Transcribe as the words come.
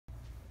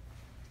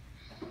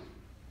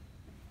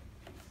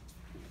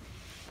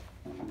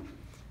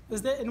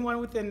Is there anyone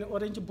with an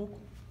orange book?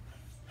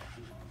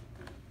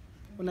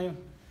 Unayo?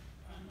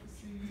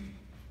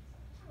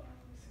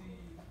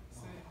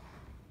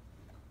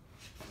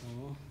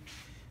 Oh.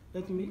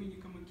 Let me.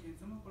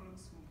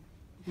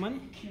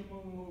 Money?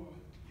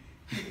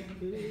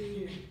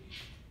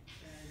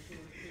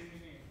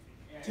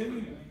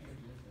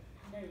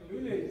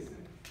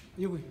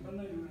 You will.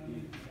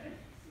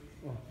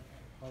 Oh,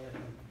 all right.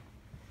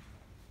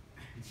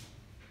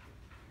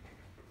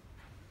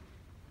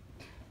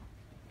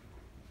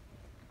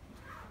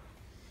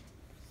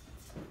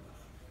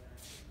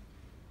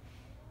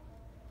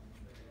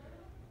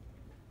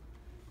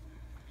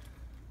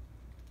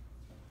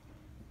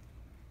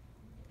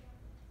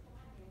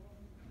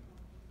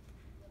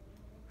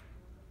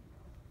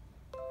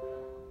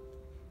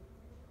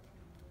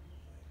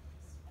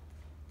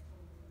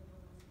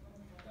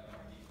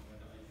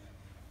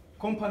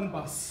 Compound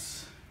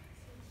bus.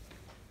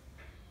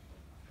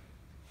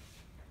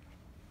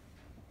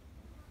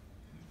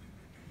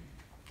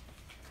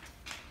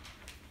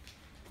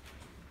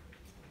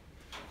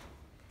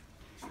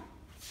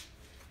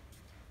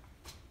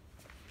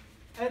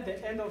 At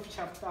the end of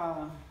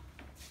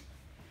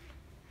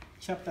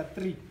chapter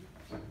 3,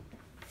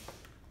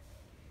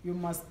 you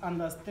must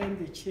understand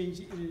the change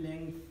in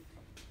length.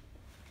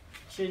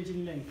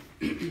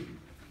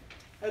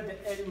 At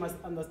the end, you must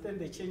understand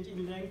the change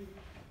in length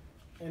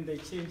and the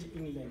change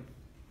in length.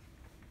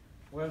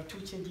 Well, two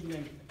change in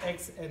length,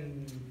 x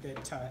and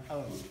delta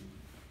L.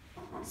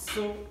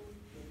 So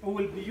we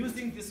will be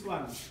using this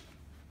one,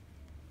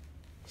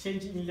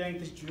 change in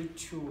length due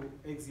to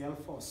axial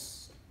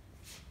force.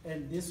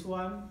 And this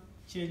one,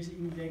 change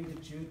in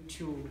length due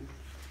to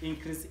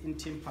increase in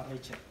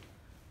temperature.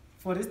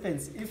 For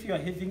instance, if you are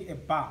having a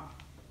bar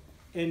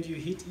and you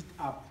heat it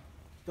up,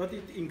 does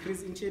it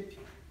increase in shape?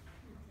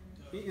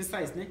 In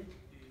size, ne?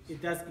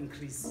 It does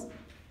increase.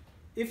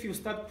 If you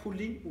start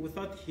pulling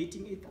without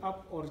heating it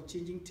up or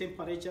changing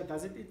temperature,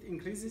 does it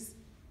increases?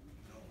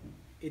 No.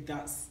 It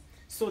does.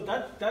 So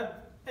that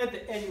at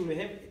the end you will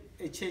have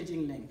a change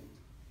in length.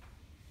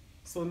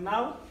 So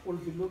now we'll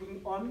be looking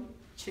on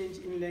change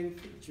in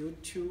length due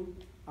to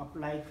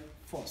applied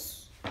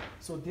force.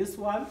 So this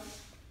one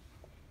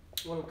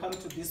will come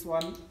to this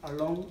one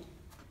along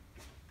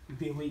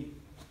the way.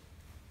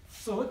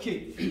 So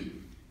okay,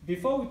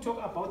 before we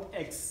talk about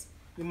x,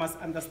 you must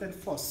understand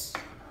force.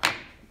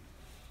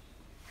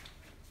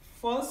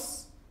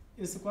 Force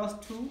is equal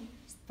to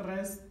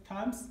stress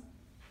times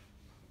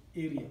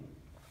area.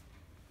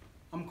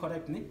 I'm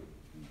correct, ne?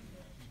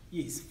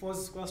 Yes, force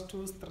is equal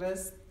to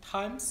stress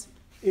times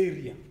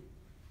area.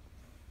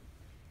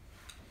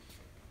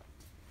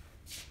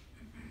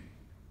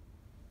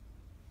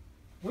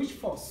 Which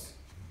force?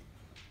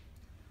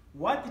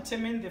 What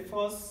determines the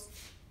force?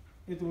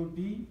 It will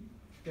be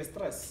the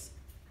stress.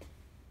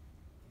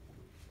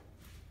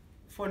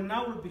 For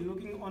now, we'll be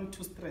looking on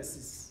two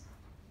stresses.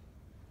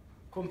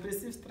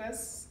 Compressive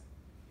stress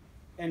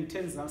and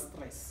tensile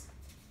stress.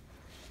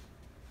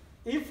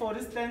 If, for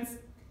instance,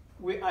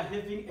 we are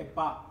having a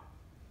bar,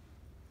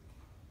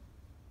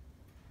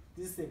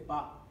 this is a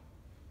bar.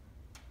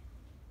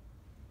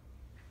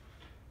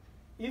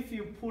 If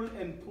you pull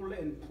and pull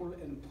and pull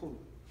and pull,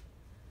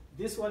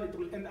 this one, it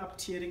will end up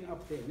tearing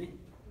up there. Ne?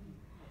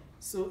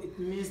 So it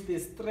means the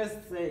stress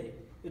there,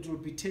 it will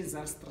be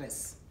tensile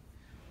stress.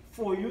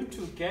 For you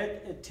to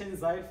get a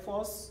tensile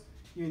force,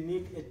 you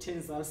need a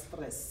tensile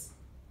stress.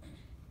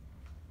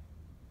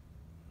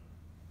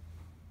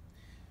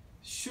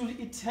 Should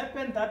it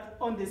happen that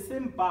on the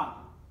same bar,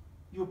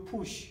 you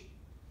push,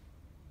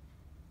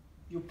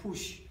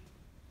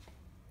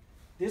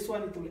 this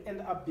one, it will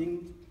end up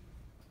being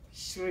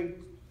shrink,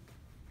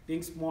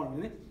 being small,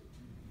 right?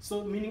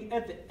 So meaning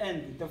at the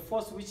end, the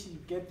force which you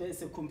get there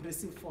is a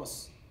compressive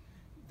force.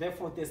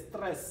 Therefore, the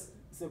stress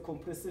is a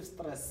compressive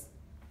stress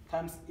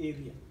times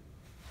area.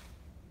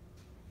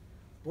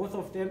 Both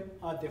of them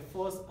are the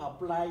force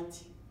applied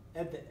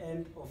at the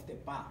end of the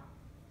bar.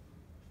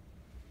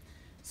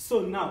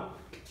 So now,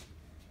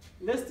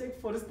 let's take,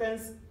 for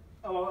instance,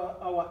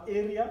 our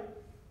area.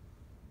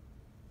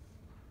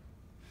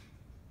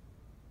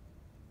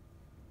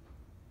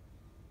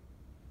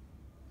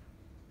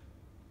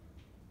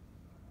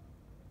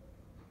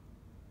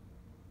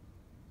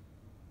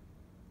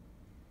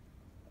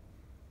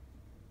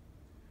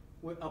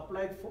 We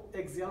applied for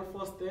axial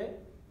force there,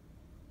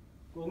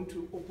 going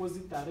to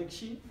opposite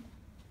direction.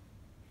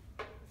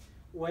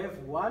 We have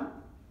 1,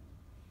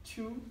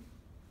 2,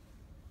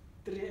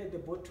 3 at the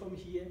bottom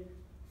here,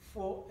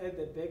 4 at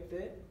the back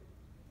there,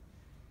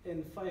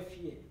 and 5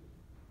 here.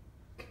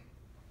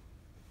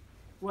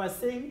 We are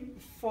saying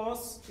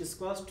force is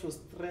equal to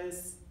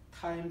stress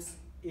times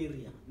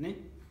area. Ne?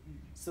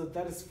 So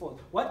that is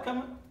force. What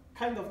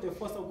kind of the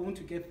force are we going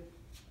to get?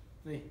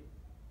 Ne?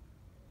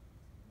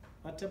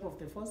 What type of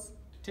the force?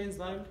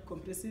 Tensile,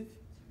 compressive?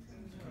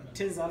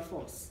 Tensile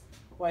force.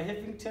 We are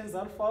having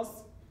tensile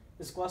force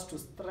is equal to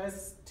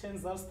stress,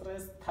 tensile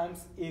stress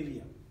times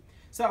area.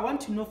 So I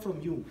want to know from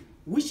you,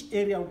 which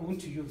area are we going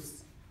to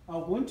use? Are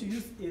we going to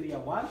use area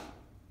 1,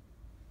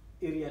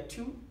 area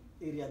 2,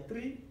 area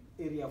 3,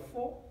 area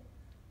 4,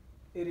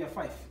 area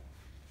 5.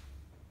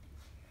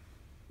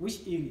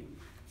 Which area?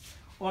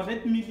 Or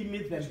let me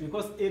limit them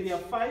because area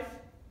 5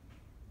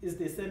 is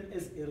the same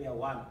as area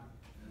 1.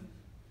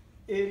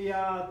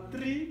 Area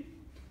 3,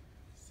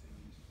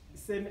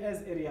 same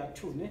as area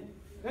 2. Ne?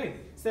 Right?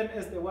 Same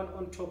as the one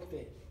on top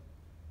there.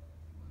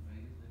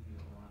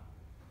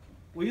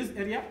 We use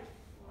area?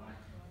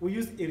 We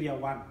use area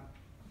 1.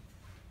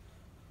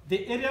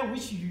 The area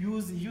which you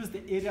use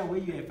the area where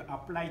you have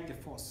applied the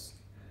force.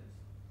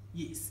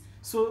 Yes.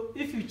 So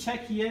if you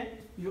check here,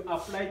 you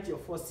applied your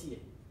force here.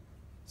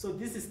 So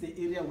this is the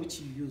area which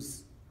you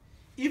use.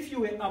 If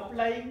you were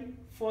applying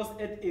force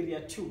at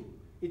area 2,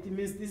 it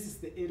means this is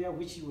the area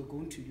which you were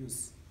going to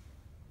use.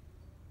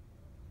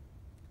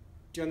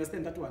 Do you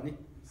understand that one? Eh?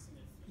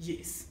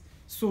 Yes.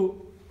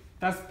 So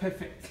that's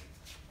perfect.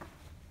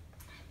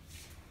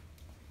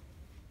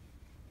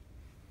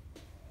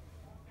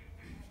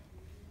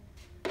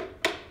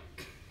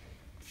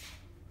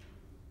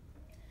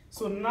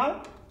 So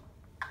now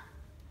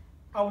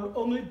I will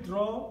only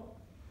draw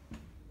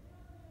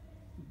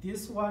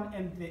this one,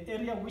 and the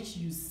area which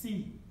you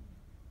see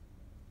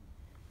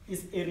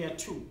is area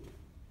 2.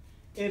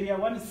 Area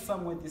 1 is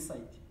somewhere this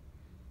side,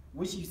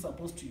 which you're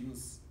supposed to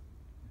use.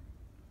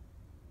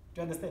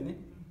 Do you understand? Eh?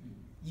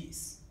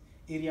 Yes.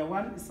 Area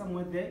 1 is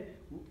somewhere there,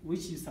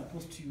 which you're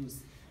supposed to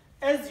use.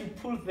 As you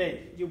pull there,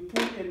 you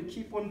pull and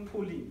keep on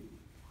pulling.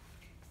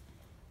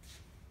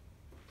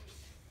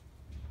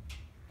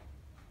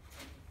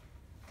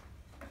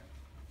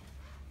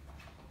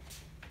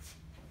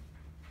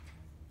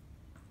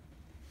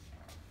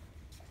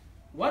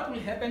 What will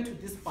happen to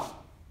this bar?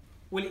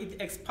 Will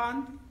it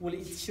expand? Will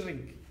it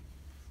shrink?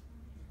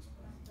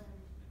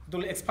 It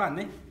will expand.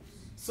 Eh?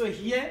 So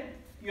here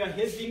you are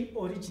having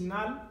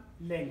original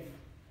length.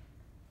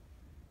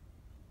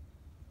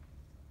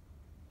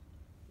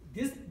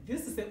 This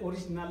is the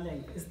original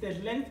length. It's the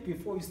length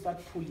before you start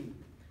pulling.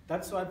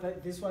 That's why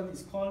this one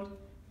is called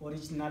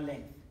original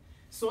length.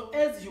 So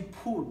as you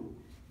pull,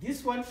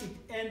 this one, it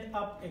ends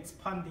up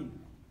expanding.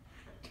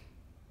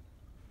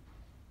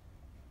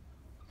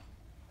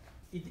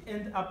 It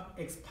ends up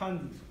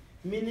expanding,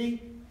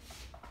 meaning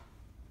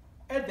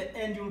at the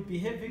end you'll be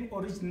having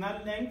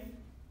original length,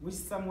 which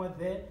is somewhere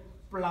there,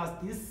 plus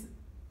this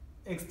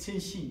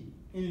extension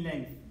in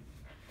length.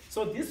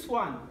 So this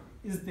one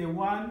is the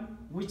one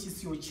which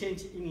is your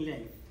change in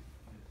length.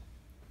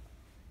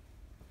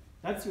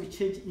 That's your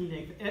change in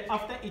length.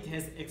 After it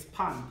has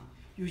expanded,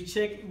 you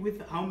check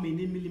with how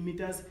many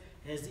millimeters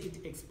has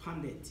it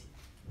expanded.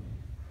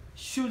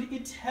 Should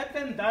it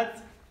happen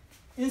that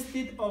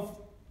instead of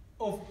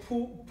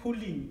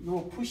pulling,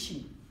 you're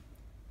pushing.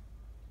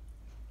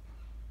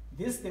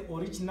 This is the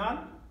original.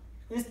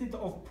 Instead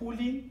of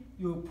pulling,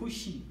 you're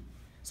pushing.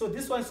 So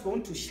this one is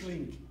going to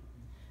shrink.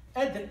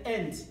 At the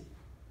end,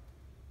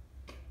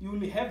 you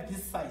will have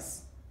this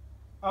size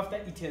after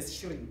it has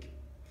shrunk.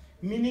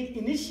 Meaning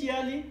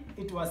initially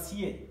it was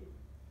here,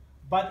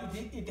 but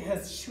it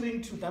has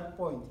shrunk to that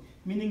point.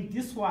 Meaning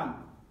this one,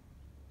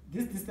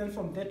 this distance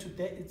from there to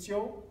there, it's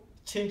your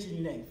change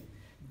in length.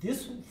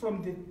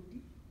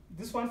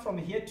 This one from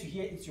here to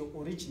here is your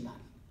original.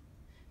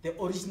 The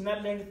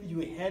original length you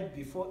had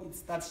before it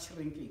starts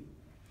shrinking.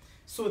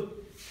 So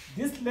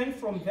this length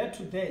from there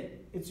to there,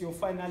 it's your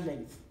final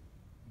length.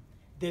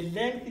 The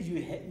length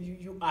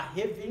you are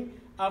having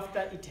after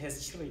it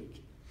has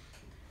shrunk.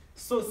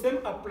 So same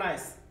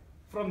applies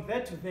from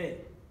there to there.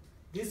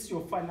 This is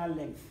your final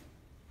length.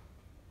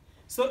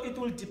 So it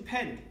will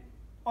depend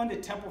on the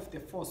type of the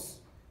force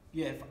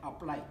you have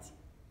applied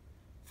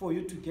for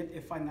you to get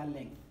a final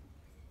length.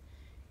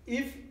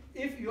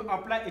 If you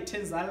apply a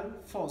tensile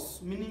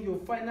force, meaning your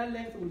final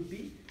length will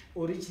be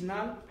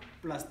original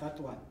plus that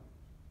one,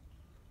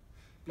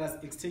 plus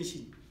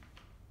extension.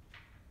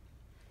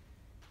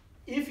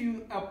 If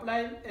you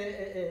apply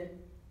a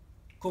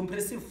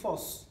compressive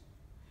force,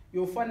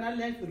 your final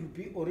length will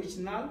be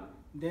original,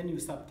 then you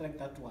subtract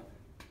that one.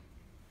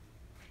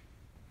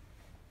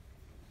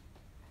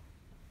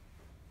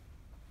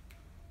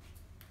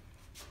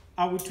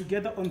 Are we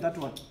together on that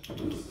one?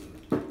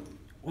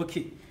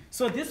 Okay.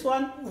 So this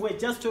one we're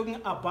just talking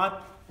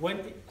about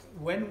when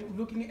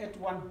looking at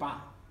one bar.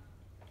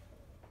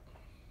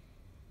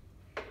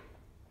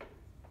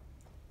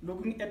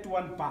 Looking at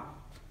one bar.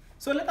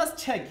 So let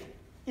us check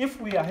if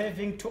we are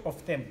having two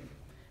of them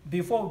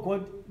before we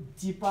go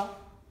deeper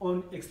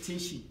on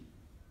extension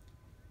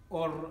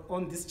or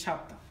on this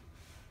chapter.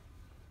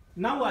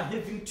 Now we're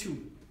having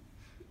two.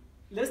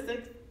 Let's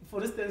take,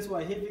 for instance,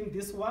 we're having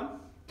this one.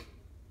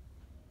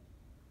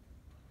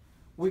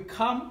 We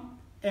come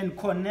and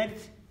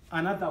connect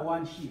another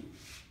one here.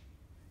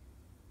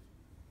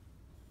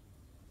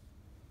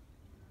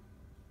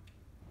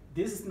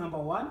 This is number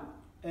 1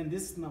 and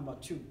this is number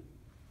 2.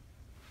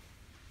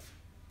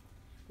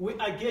 We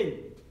again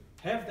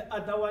have the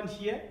other one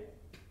here.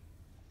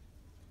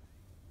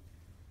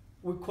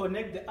 We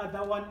connect the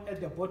other one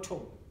at the bottom.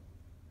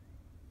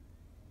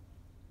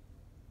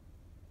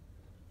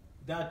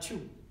 There are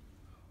 2.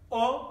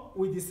 Or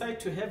we decide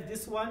to have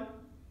this one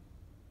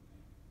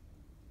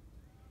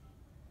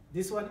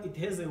This one, it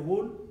has a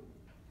hole,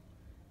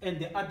 and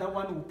the other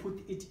one will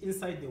put it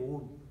inside the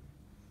hole.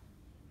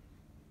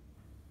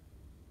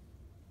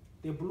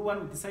 The blue one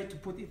will decide to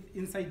put it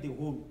inside the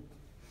hole.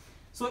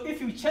 So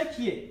if you check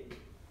here,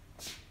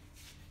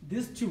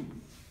 these two,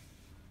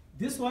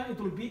 this one, it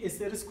will be a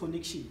series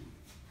connection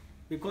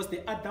because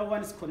the other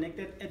one is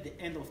connected at the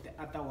end of the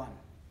other one.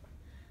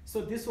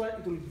 So this one,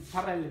 it will be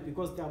parallel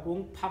because they are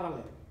going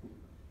parallel.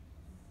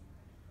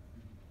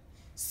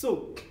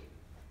 So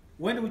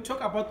when we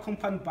talk about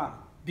compound bar,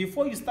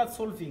 before you start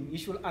solving, you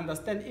should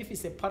understand if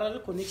it's a parallel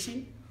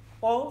connection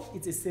or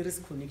it's a series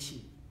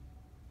connection.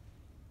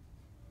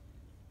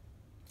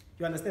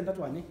 You understand that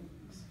one? Eh?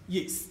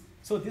 Yes.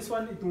 So this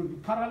one, it will be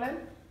parallel.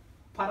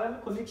 Parallel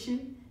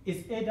connection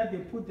is either they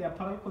put their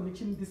parallel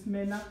connection in this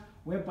manner,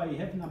 whereby you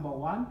have number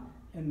 1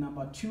 and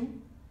number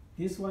 2.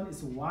 This one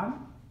is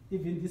 1.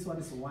 Even this one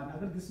is 1. I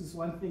think this is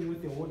one thing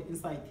with the hole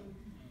inside.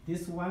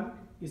 This one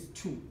is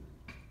 2.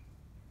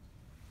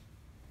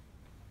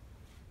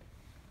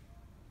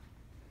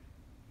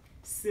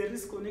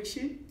 Series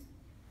connection,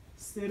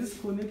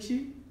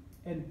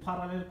 and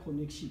parallel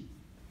connection.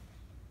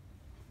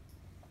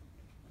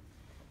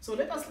 So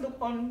let us look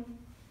on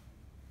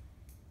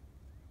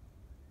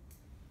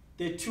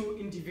the two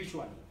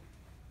individually.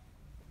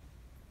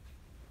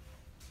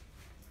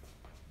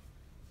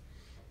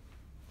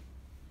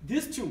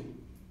 These two,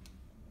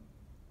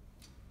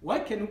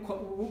 what can we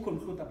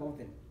conclude about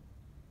them?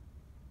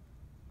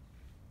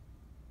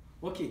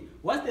 Okay,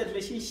 what's the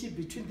relationship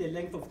between the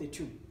length of the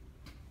two?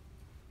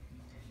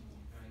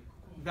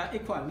 They're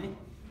equal, eh?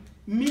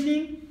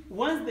 Meaning,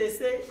 once they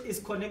say it's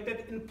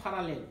connected in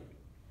parallel,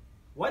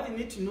 what you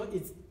need to know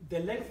is the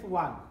length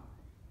 1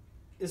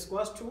 is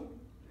equals to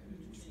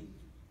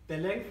the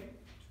length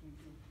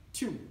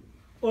 2.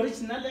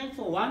 Original length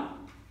for 1,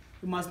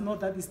 you must know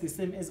that is the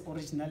same as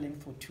original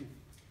length for 2.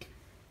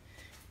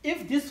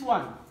 If this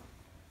one,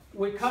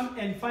 we come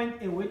and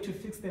find a way to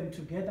fix them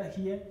together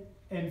here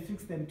and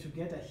fix them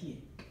together here.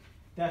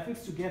 They are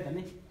fixed together.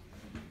 Ne?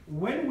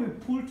 When we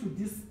pull to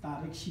this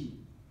direction,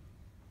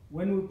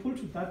 when we pull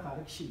to that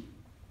direction,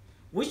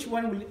 which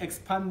one will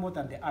expand more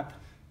than the other?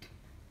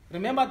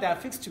 Remember, they are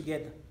fixed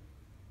together.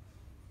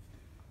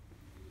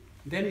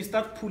 Then you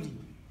start pulling.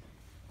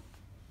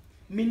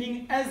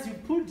 Meaning, as you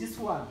pull this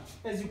one,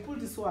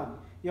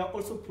 you are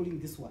also pulling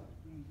this one.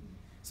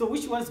 So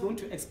which one is going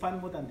to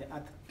expand more than the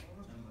other?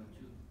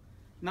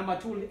 Number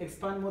 2 will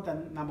expand more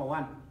than number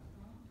 1.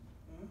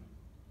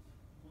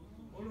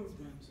 All of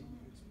them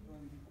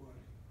expand equally.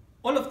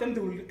 All of them,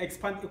 they will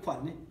expand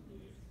equally.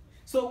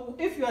 So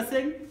if you are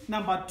saying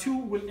number 2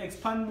 will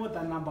expand more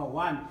than number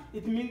 1,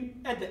 it means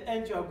at the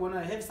end you are going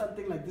to have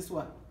something like this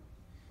one.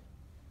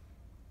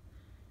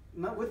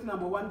 Now with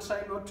number 1,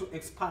 try not to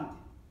expand.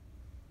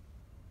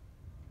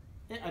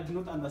 I do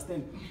not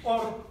understand.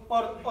 Or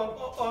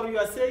you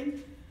are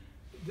saying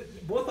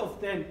both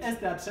of them, as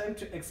they are trying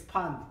to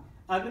expand,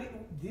 agree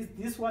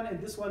this one and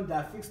this one, they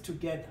are fixed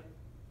together.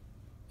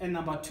 And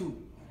number 2,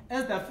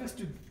 as they are fixed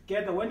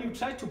together, when you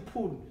try to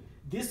pull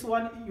this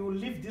one, you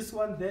leave this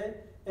one there,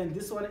 and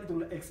this one, it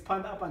will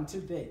expand up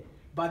until there.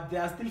 But they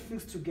are still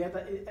fixed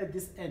together at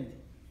this end.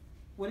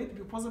 Will it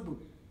be possible?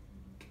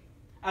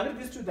 I think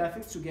these two, they are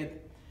fixed together.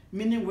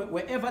 Meaning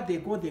wherever they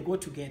go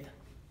together.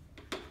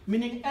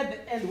 Meaning at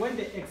the end, when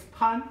they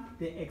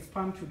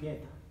expand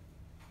together.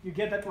 You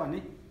get that one,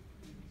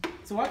 eh?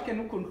 So what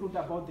can we conclude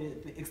about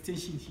the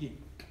extension here?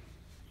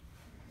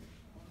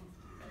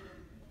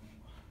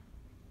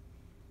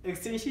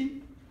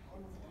 Extension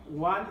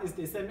 1 is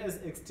the same as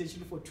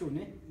extension for 2,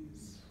 ne?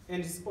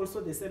 And it's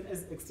also the same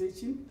as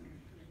extension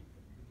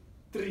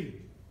 3,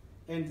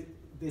 and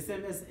the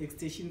same as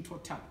extension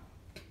total.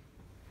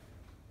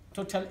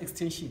 Total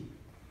extension.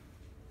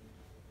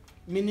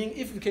 Meaning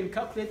if you can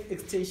calculate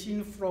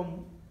extension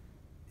from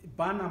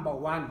bar number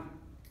 1,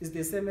 is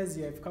the same as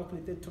you have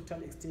calculated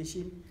total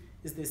extension,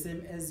 is the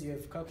same as you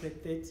have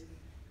calculated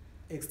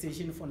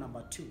extension for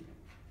number 2.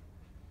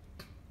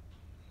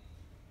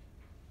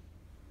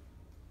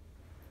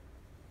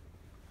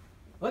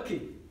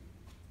 Okay,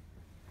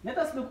 let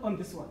us look on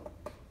this one.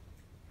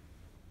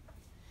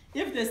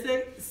 If they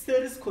say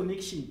series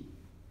connection,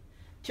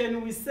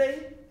 can we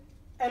say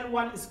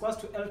L1 is equal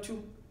to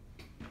L2?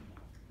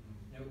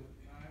 No.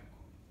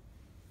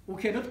 We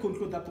cannot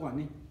conclude that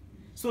one. Eh?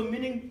 So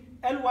meaning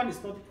L1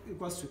 is not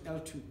equal to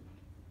L2.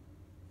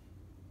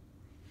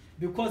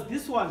 Because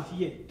this one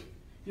here,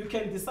 you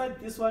can decide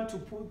this one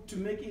to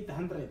make it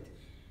 100,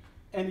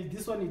 and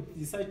this one you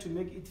decide to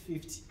make it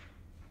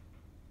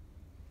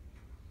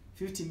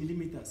 50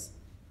 millimeters.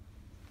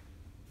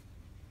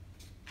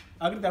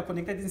 Agree, they are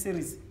connected in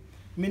series,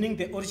 meaning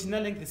the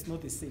original length is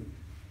not the same.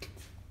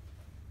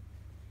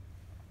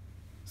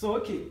 So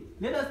okay,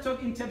 let us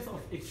talk in terms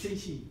of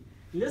extension.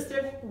 Let's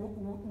say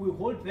we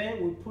hold there,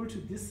 we pull to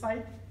this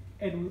side,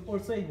 and we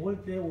also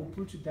hold there, we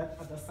pull to that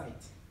other side.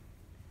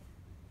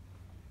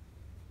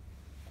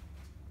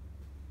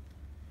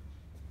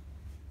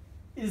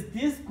 Is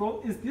this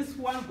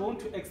one going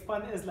to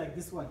expand as like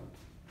this one?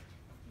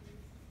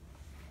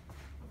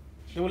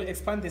 They will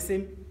expand the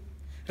same.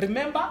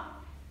 Remember,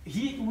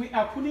 we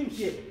are pulling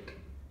here.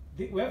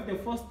 We have the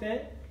force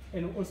there,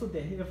 and also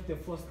have the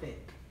force there.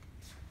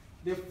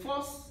 The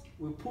force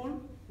we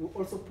pull, we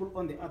also pull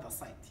on the other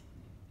side.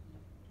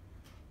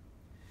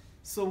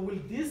 So will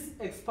this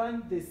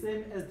expand the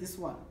same as this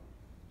one?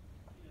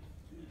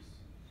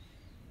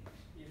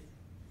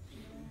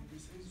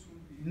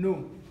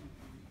 No.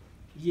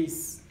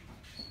 Yes.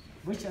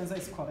 Which answer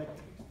is correct?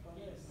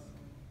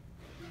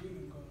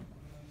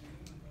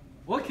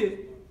 Okay.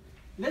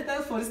 Let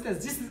us, for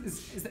instance,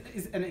 this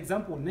is an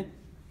example. Ne?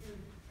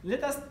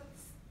 Let us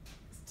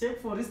take,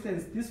 for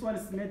instance, this one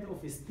is made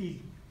of a steel.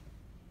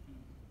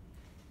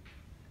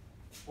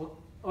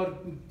 Or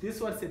this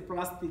one is a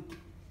plastic.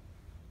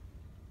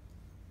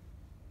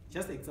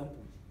 Just an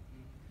example.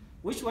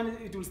 Which one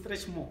it will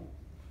stretch more?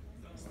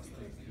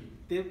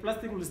 The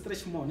plastic will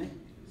stretch more, ne?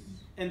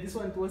 And this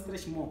one will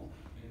stretch more.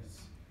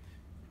 Yes.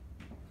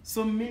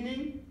 So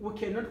meaning we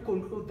cannot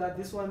conclude that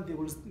this one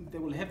they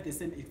will have the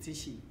same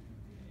extension.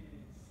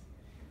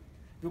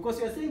 Because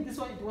you are saying this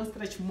one it will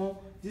stretch more,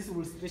 this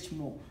will stretch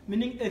more.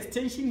 Meaning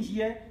extension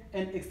here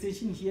and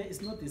extension here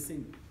is not the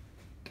same.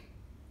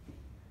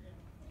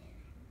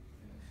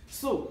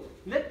 So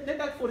let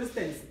that, for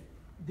instance,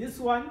 this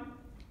one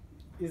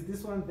is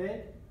this one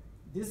there,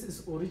 this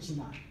is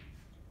original.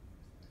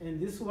 And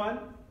this one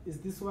is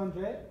this one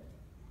there,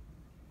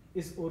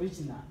 is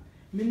original.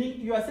 Meaning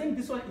you are saying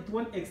this one it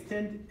won't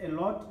extend a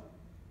lot,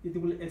 it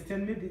will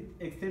extend, maybe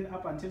extend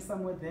up until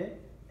somewhere there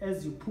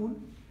as you pull.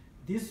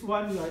 This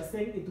one you are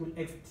saying it will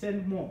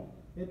extend more.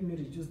 Let me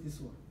reduce this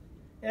one.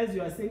 As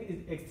you are saying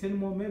it extend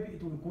more, maybe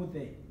it will go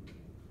there.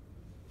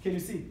 Can you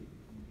see?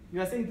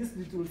 You are saying this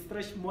it will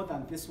stretch more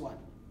than this one.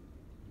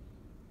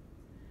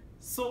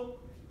 So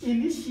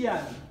initially,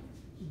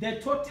 the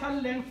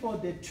total length for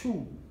the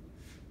two,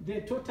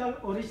 the total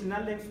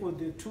original length for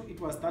the two, it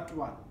was that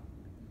one.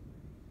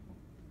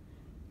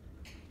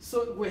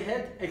 So we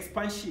had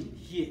expansion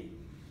here.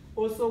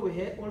 Also we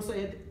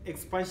had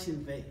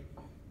expansion there.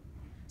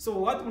 So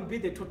what will be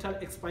the total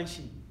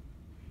expansion?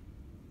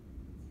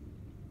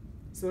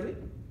 Sorry?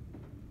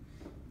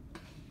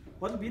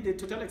 What will be the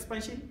total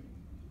expansion?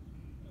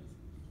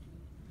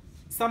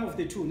 Sum of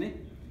the two, ne?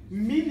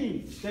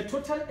 Meaning the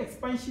total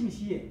expansion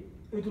here,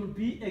 it will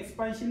be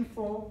expansion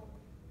for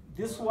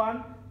this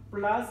one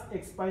plus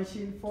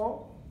expansion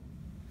for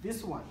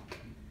this one.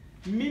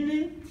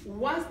 Meaning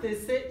once they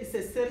say it's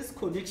a series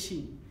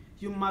connection,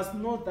 you must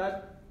know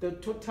that the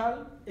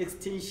total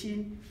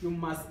extension, you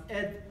must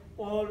add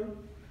all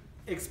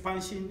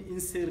expansion in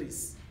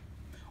series.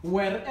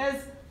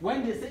 Whereas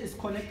when they say it's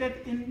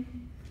connected in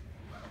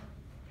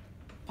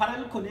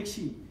parallel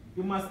connection,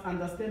 you must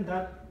understand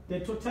that the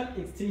total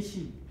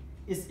extension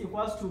is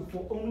equals to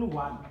for only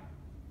one,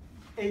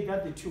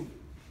 either the two.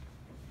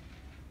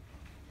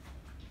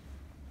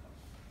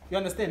 You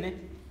understand, eh?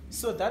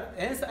 So that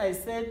hence I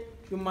said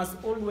you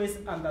must always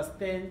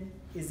understand,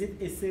 is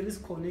it a series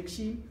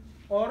connection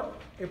or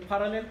a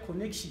parallel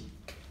connection?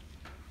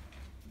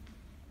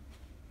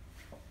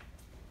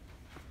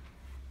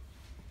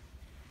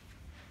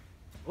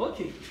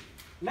 Okay,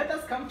 let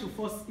us come to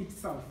force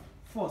itself.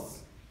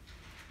 Force.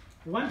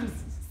 We want to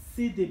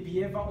see the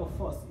behavior of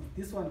force.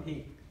 This one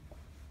here.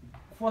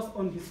 Force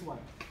on this one.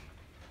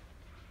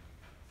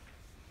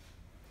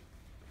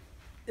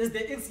 Is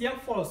the axial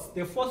force,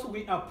 the force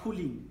we are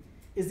pulling,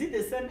 is it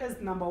the same as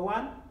number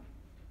one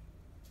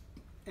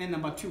and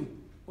number two?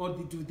 Or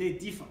do they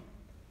differ?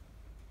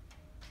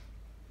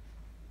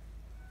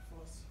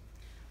 Force.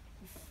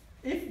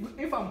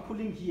 If I'm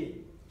pulling here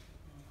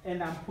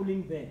and I'm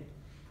pulling there,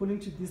 pulling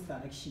to this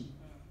direction,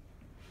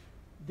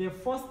 the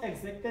force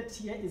exerted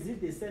here, is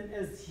it the same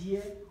as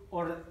here,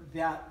 or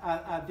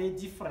are they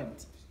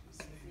different?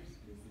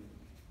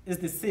 It's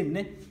the same,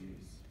 ne?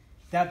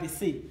 They are the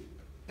same.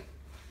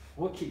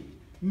 Okay.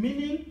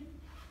 Meaning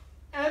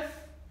F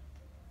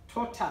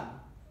total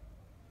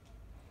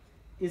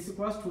is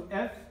equals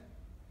to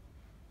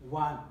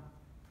F1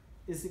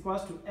 is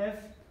equals to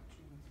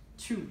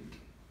F2.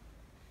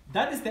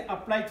 That is the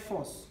applied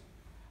force.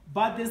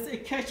 But there's a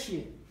catch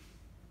here.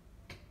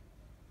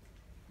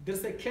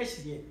 There's a catch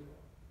here,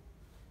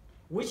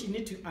 which you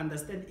need to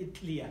understand it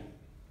clearly.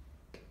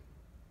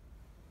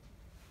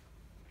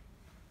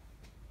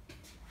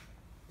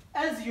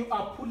 As you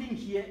are pulling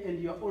here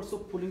and you are also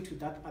pulling to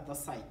that other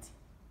side,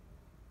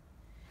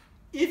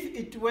 if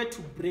it were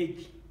to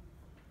break,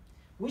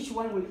 which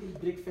one will it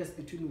break first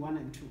between 1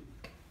 and 2?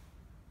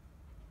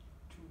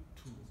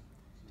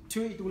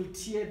 2 it will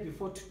tear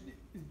before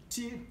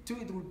 2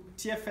 it will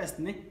tear first,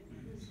 ne?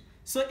 Yes.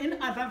 So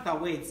in other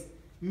words,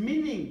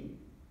 meaning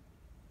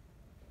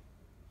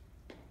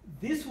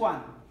this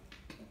one,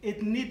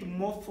 it needs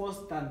more force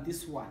than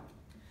this one.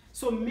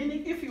 So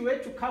meaning if you were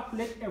to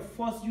calculate a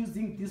force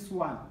using this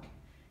one,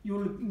 you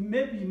will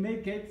may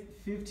get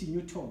 50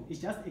 Newton. It's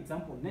just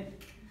example, ne?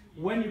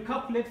 When you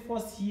calculate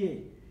force here,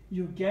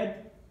 you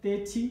get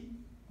 30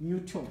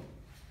 Newton.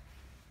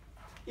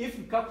 If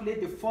you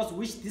calculate the force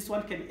which this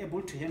one can be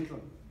able to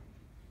handle,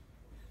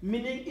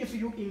 meaning if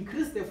you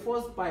increase the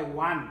force by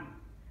 1,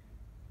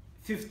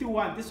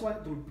 51, this one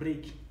will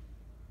break.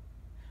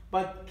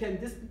 But can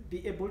this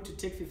be able to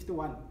take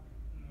 51?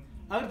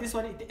 Out this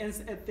one, it ends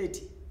at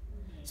 30.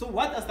 So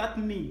what does that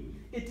mean?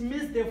 It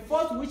means the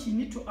force which you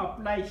need to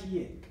apply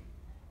here,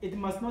 it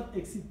must not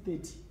exceed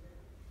 30.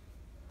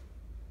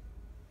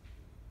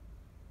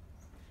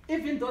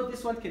 Even though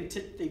this one can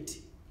take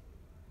 30.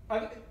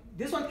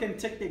 This one can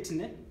take 30,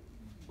 ne?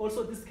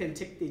 Also this can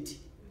take 30.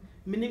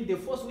 Meaning the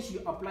force which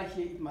you apply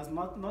here, it must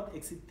not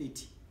exceed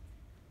 30.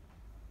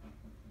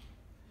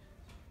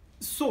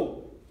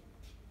 So,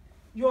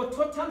 your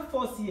total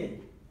force here,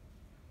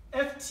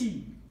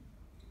 Ft,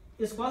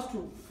 is equal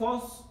to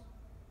force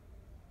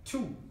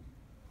 2.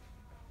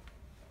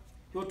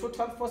 Your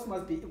total force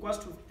must be equal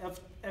to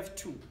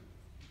F2.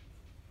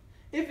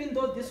 Even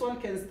though this one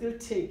can still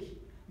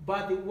take,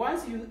 but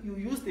once you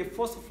use the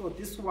force for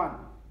this one,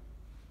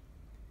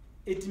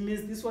 it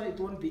means this one, it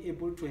won't be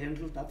able to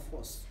handle that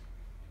force.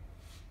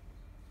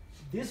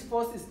 This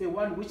force is the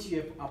one which you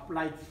have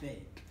applied there.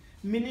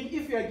 Meaning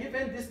if you are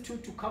given this 2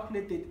 to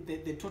calculate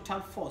the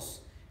total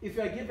force, if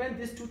you are given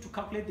this 2 to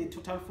calculate the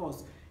total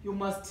force, you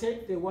must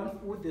take the one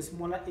with the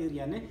smaller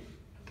area, ne?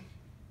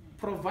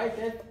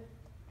 Provided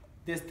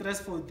the stress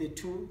for the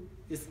 2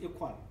 is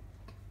equal.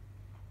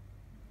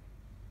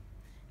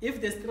 If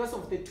the stress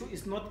of the 2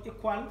 is not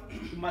equal,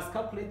 you must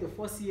calculate the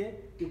force here,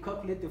 you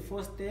calculate the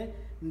force there,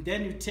 and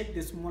then you take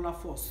the smaller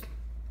force.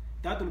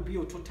 That will be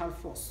your total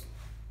force.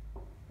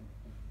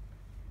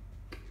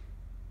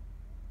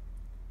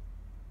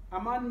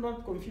 Am I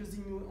not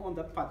confusing you on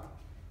that part?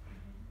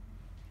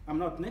 I'm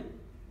not, ne?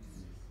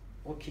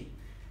 Okay.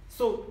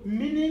 So,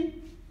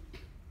 meaning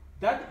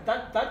that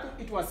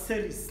it was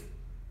series.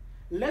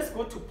 Let's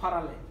go to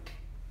parallel.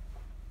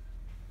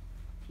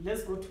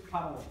 Let's go to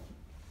parallel.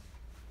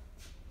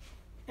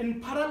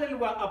 In parallel,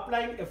 we are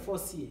applying a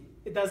force here.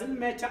 It doesn't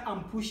matter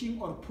I'm pushing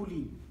or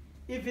pulling.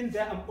 Even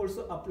there, I'm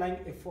also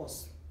applying a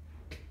force.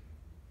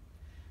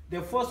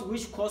 The force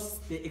which causes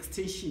the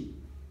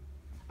extension.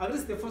 At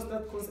least the force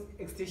that causes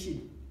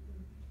extension.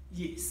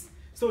 Yes.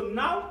 So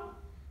now,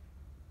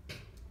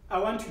 I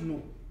want to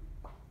know.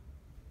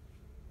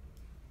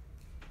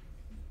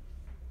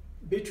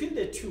 Between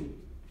the two,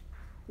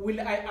 will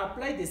I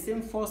apply the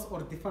same force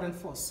or different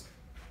force?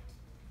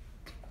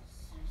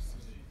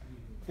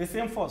 The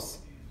same force.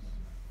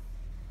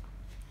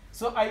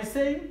 So I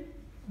say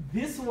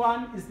this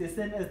one is the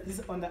same as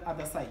this on the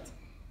other side.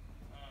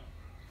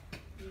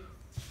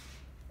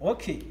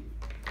 Okay.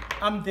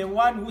 I'm the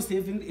one who's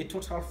having a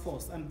total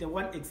force. I'm the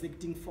one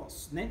exerting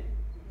force. Ne?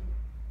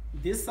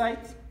 This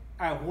side,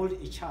 I hold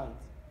a child.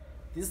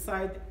 This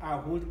side, I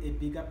hold a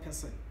bigger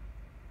person.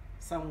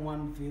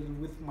 Someone very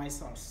with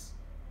muscles,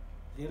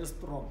 very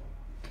strong.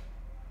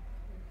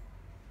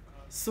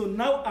 So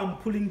now I'm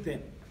pulling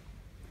them.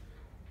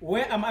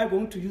 Where am I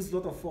going to use a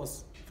lot of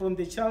force? From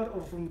the child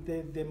or from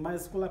the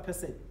muscular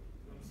person?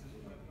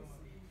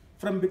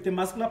 From the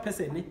muscular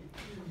person. Eh?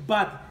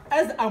 But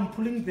as I'm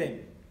pulling them,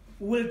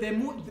 will their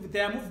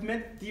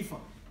movement differ?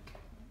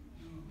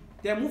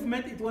 Their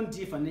movement, it won't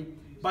differ. Eh?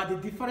 But the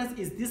difference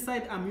is this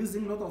side I'm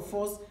using a lot of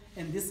force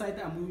and this side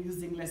I'm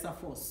using lesser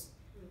force.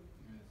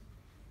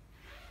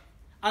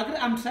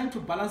 I'm trying to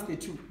balance the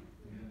two.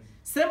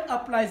 Same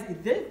applies.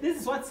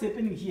 This is what's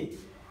happening here.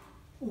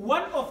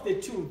 One of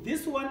the two,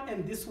 this one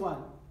and this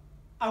one,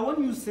 I won't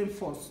use same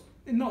force.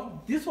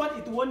 No, this one,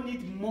 it won't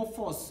need more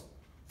force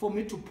for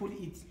me to pull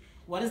it.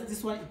 Whereas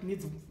this one, it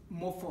needs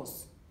more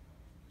force.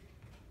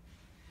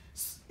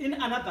 In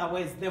another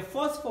words, the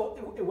force for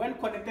when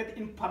connected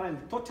in parallel,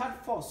 total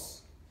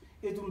force,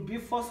 it will be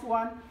force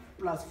 1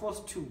 plus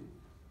force 2.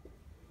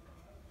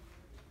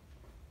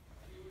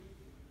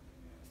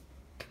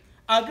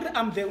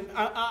 I'm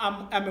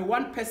a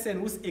one person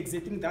who's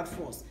exerting that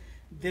force.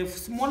 The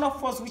smaller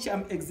force which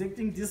I'm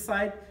exerting this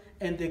side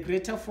and the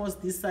greater force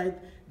this side,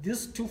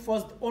 these two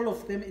forces, all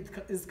of them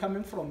is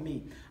coming from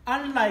me.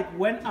 Unlike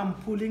when I'm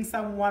pulling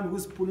someone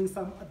who's pulling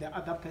the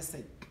other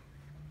person.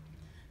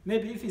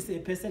 Maybe if it's a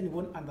person you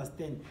won't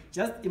understand.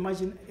 Just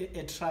imagine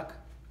a truck.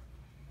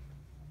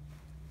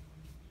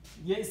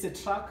 Here is a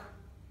truck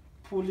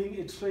pulling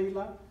a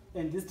trailer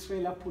and this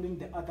trailer pulling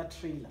the other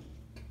trailer.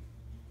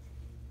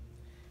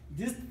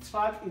 This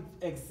truck, it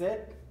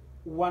exerts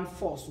one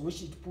force,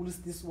 which it pulls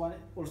this one,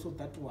 also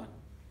that one.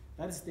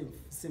 That is the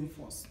same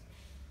force.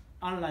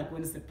 Unlike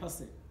when it's a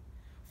person.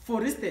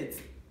 For instance,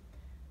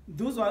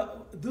 those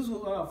are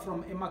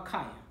from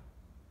Emakaya.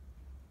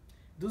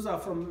 Those are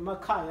from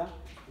Emakaya.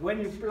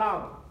 When you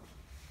plow,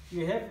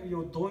 you have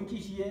your donkey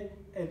here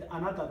and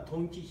another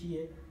donkey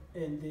here,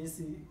 and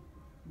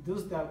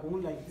those that are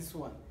going like this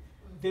one.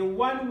 The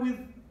one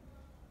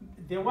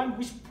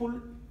which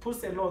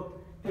pulls a lot,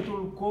 it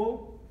will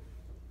go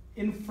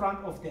in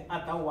front of the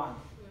other one,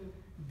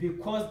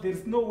 because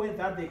there's no way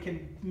that they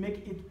can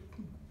make it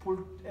pull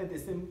at the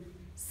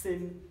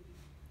same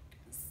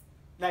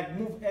like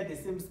move at the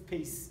same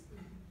pace.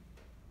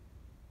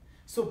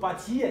 So, but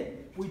here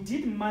we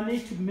did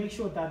manage to make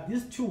sure that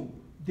these two,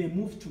 they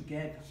move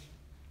together.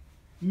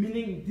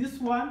 Meaning this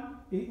one,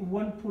 it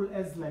won't pull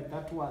as like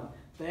that one.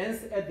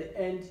 Hence, at the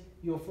end,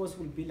 your force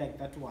will be like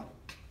that one.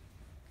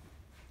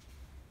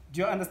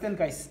 Do you understand,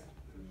 guys?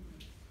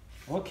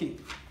 Okay.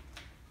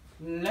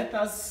 Let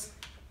us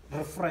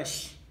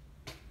refresh.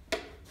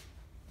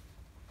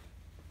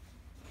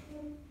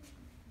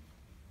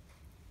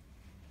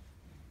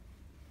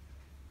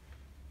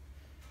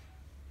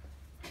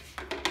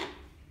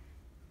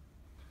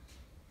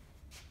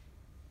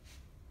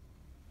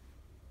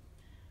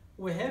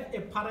 We have a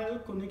parallel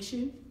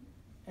connection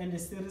and a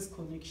series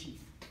connection.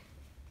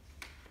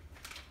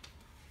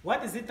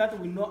 What is it that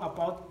we know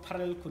about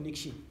parallel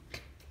connection?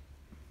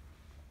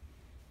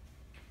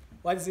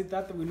 What is it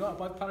that we know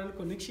about parallel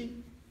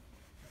connection?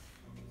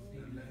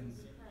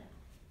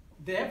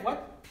 They have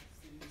what?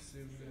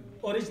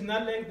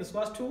 Original length is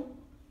equals to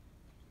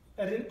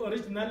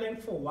original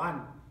length for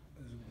 1.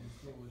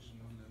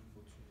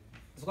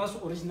 It's equals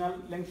to original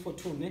length for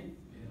 2. Ne? Yes.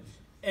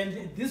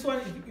 And this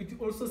one, it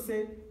also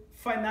says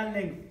final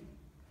length.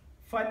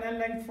 Final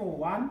length for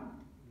 1,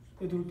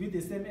 it will be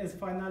the same as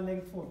final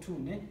length for 2.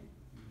 Ne?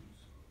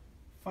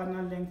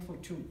 Final length for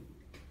 2.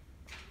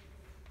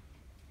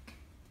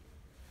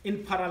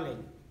 In parallel.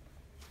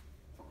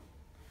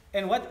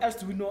 And what else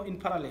do we know in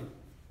parallel?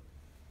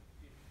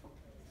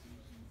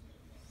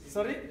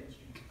 Sorry?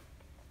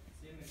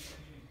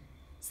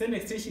 Same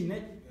extension.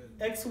 Ne?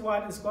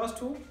 X1 is equals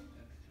to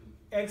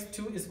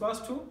X2 is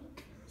equals to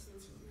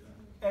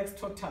X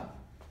total.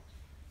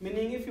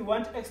 Meaning if you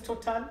want X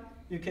total,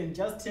 you can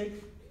just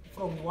take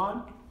from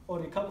 1 or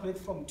recalculate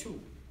from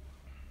 2.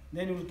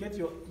 Then you will get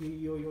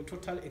your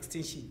total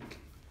extension.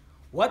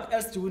 What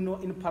else do we know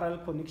in parallel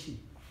connection?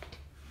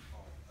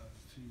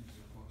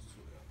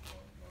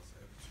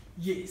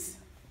 Yes.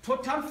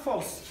 Total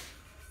force.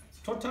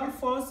 Total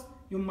force,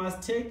 you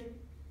must take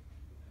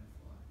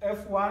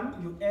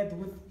F1, you add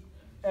with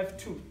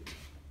F2.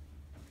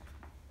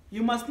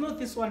 You must know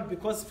this one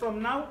because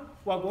from now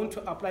we are going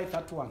to apply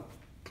that one.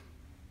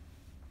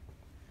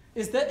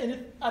 Is there any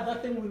other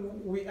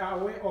thing we are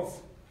aware of?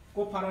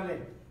 Go parallel.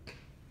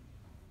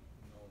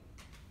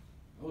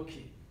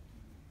 Okay.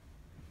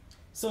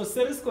 So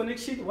series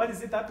connection, what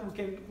is it that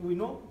we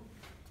know?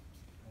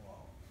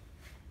 Wow.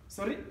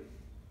 Sorry?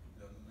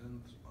 The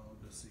lengths are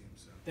not the same,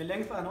 sir. The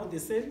lengths are not the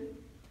same.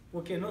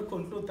 We cannot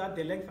conclude that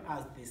the length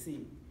are the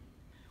same.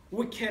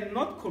 We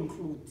cannot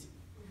conclude.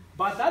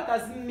 But that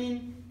doesn't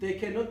mean they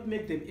cannot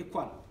make them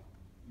equal.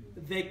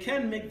 They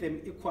can make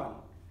them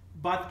equal.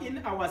 But in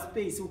our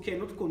space, we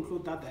cannot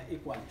conclude that they're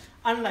equal.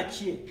 Unlike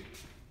here.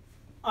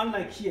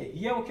 Unlike here.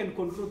 Here we can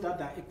conclude that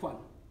they're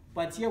equal.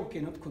 But here we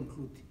cannot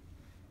conclude.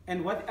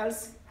 And what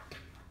else?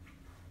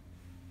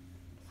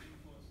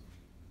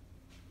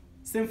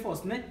 Same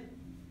force, ne?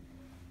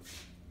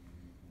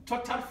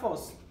 Total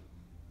force.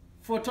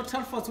 For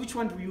total force, which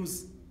one do we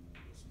use? The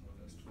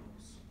smallest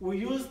force. We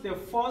use the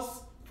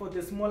force for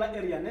the smaller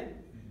area, ne?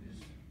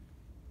 Yes.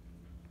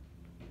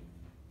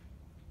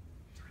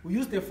 We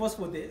use the force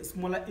for the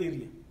smaller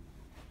area.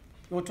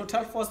 Your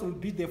total force will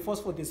be the force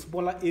for the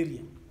smaller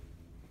area.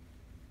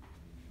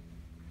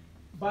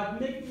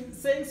 But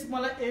saying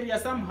smaller area,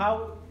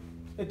 somehow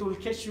it will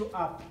catch you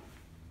up.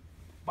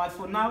 But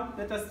for now,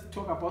 let us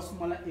talk about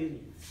smaller area.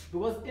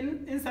 Because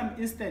in some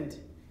instant,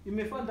 you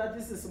may find that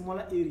this is a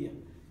smaller area.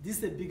 This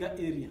is a bigger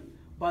area.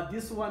 But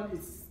this one,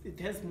 it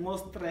has more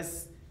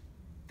stress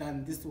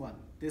than this one.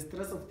 The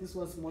stress of this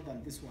one is more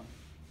than this one.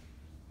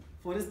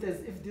 For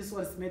instance, if this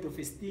one is made of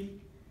a steel,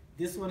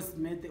 this one is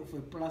made of a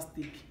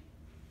plastic.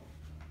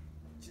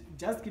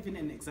 Just giving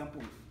an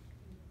example.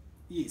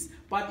 Yes.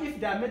 But if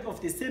they are made of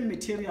the same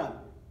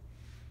material,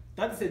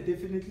 that is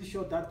definitely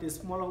sure that the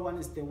smaller one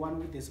is the one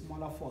with the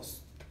smaller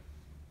force.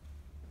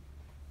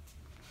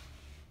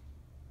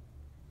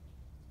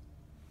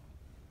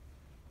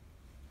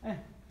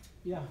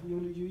 Yeah, you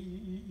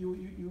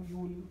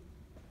will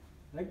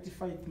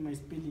rectify my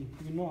spelling.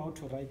 You know how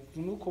to write.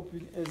 Do not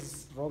copy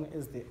as wrong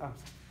as they are.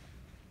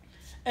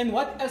 And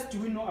what else do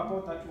we know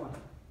about that one?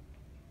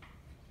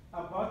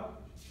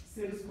 About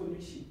series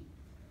connection.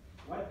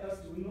 What else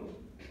do we know?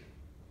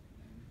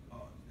 The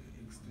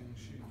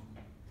extension.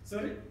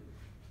 Sorry?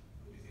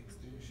 The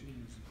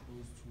extension is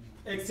equals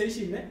to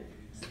Extension, eh?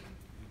 is the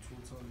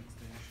total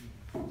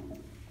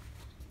extension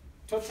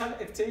Total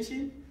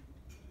extension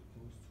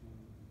equals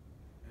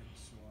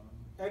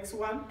to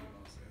x1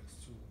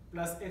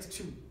 plus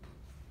x2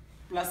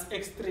 plus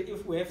x2 plus x3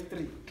 if we have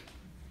 3.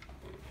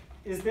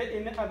 Is there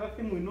any other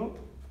thing we know?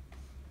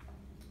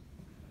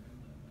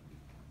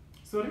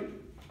 Sorry?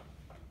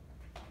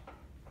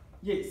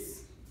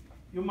 Yes.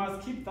 You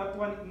must keep that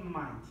one in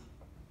mind.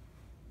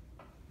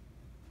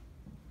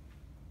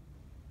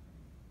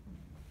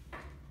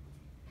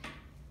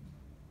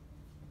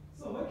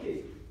 So,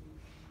 okay.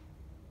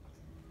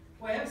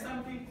 We have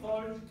something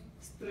called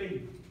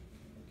strain.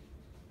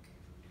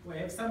 We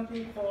have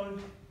something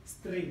called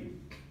strain.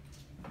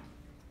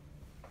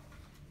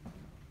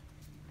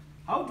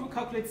 How do you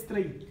calculate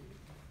strain?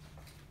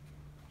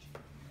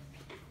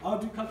 How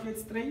do you calculate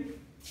strain?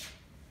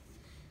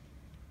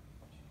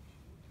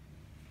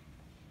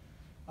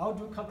 How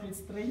do you calculate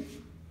strain?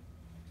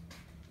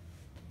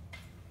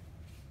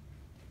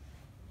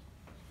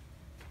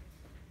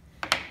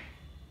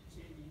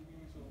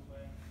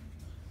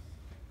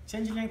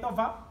 change in length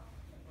over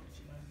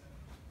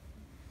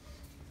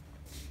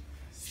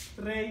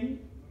strain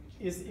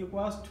is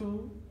equals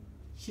to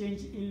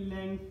change in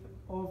length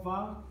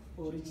over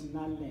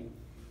original length.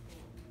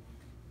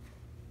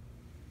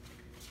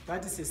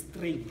 That is a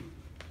strain.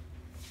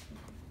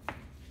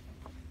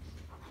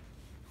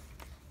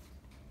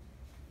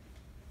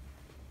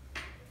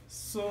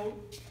 So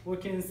we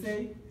can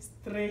say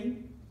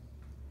strain,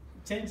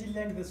 change in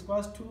length is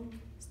equals to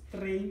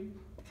strain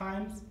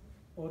times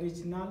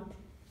original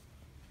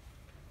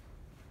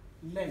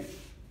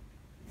length.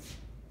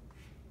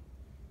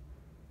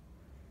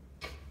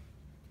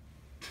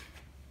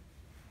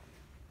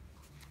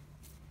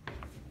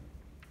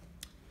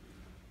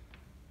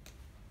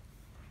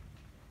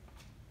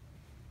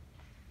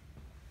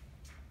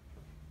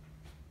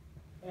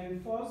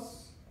 And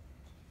force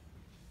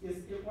is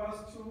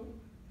equals to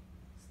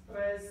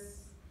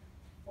stress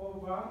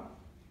over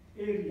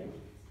area.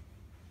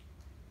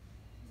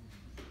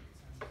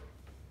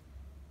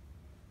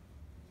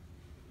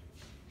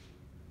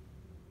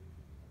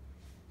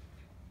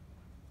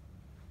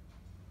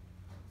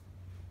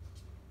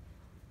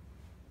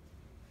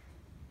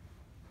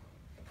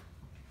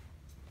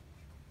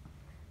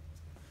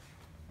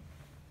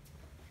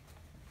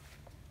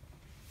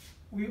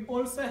 We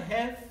also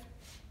have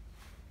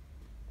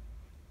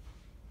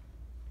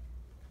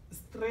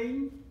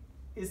strain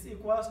is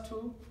equals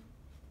to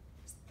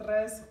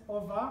stress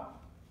over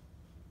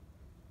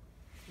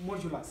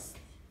modulus.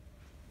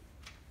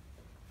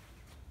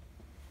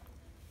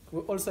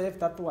 We also have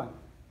that one.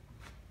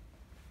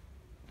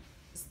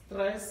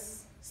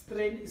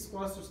 Strain is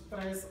equals to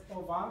stress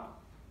over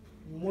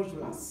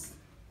modulus.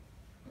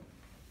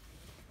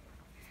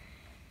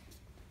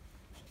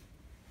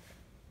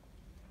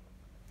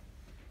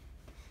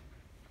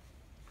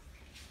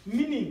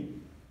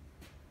 Meaning,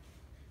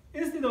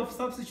 instead of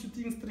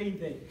substituting strain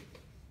there,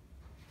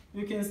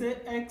 you can say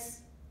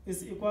X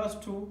is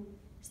equals to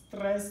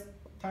stress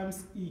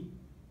times E.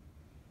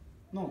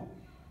 No.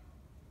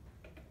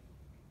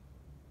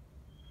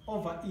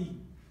 Over E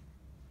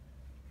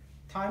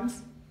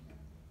times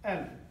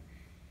L.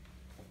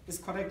 Is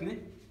correct, ne?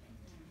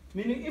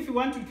 Meaning, if you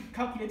want to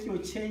calculate your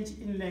change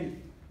in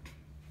length,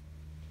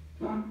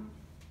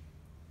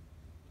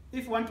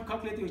 if you want to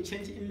calculate your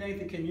change in length,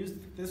 you can use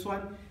this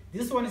one.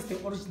 This one is the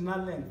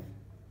original length.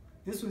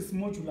 This is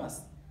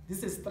modulus.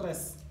 This is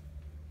stress.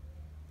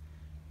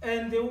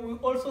 And we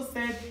also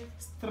said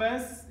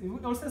stress,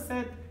 we also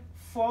said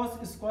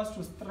force is equals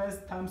to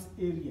stress times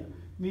area,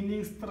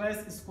 meaning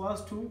stress is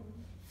equals to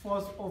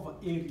force over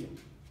area.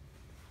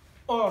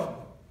 Or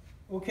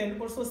we can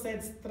also say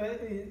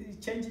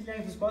change in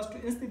length is equals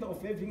to, instead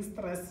of having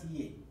stress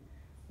here,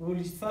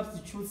 we'll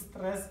substitute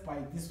stress by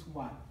this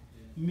one,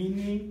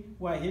 meaning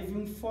we're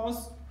having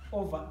force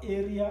over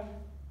area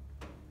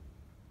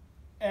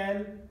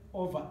L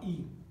over E.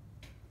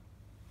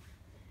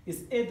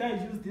 It's either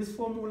use this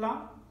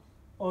formula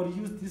or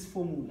use this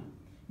formula.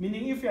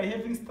 Meaning if you are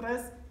having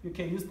stress, you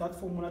can use that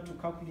formula to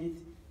calculate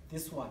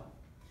this one.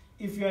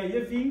 If you are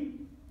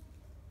having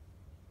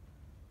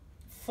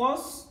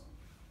force,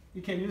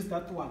 you can use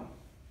that one,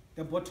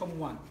 the bottom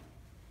one.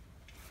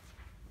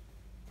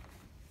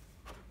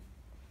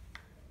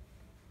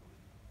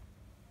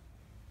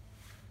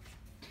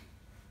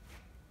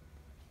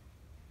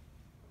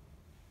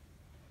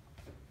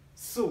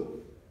 So,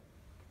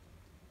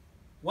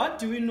 what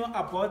do we know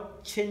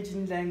about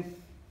changing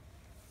length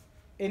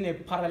in a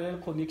parallel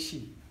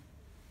connection?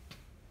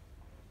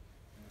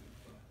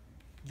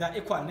 They're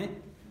equal, ne?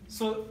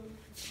 So,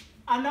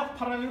 under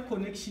parallel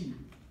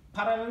connection,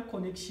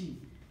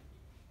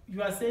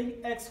 you are saying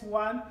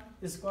x1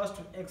 is equals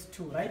to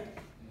x2, right?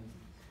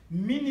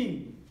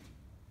 Meaning,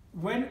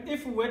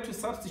 if we were to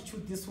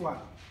substitute this one,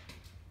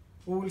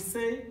 we will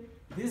say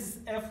this is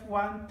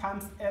F1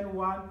 times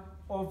L1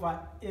 over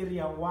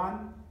area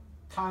 1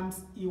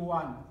 times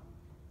E1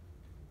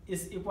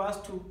 is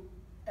equals to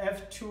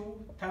F2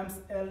 times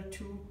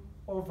L2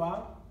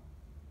 over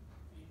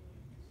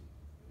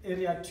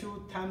area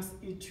 2 times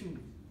E2.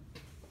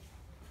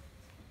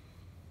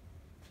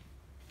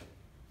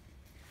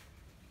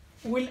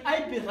 Will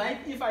I be right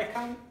if I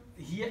come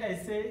here I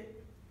say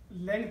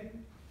length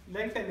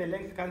and the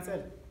length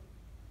cancel?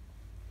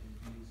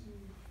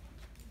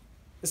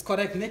 It's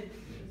correct, ne? Yes.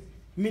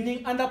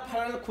 Meaning under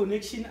parallel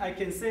connection, I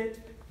can say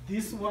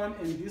this one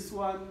and this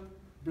one,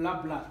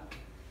 blah, blah.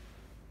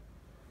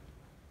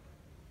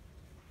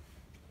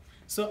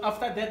 So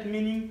after that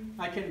meaning,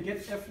 I can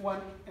get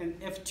F1 and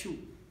F2.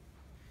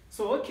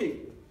 So, okay.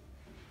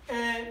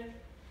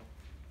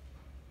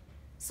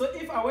 So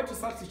if I were to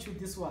substitute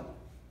this one,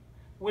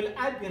 will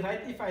I be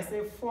right if I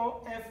say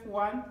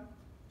 4F1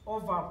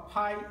 over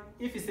pi,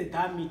 if it's a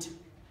diameter,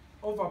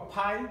 over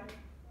pi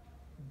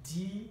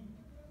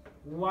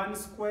d1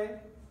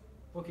 square,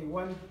 okay,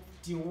 1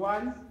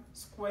 d1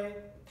 square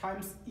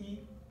times E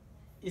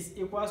is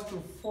equals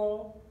to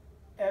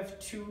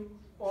 4F2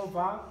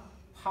 over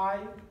pi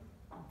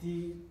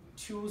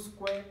d2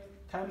 square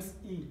times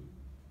E.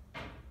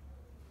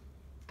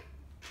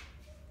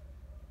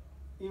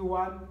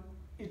 E1,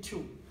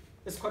 E2.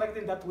 It's correct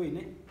in that way,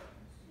 ne?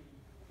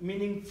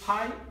 Meaning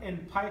pi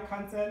and pi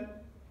cancel,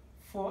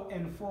 4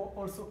 and 4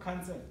 also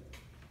cancel.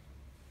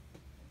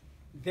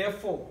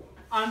 Therefore,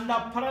 under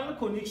parallel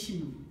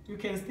connection, you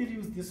can still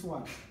use this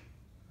one.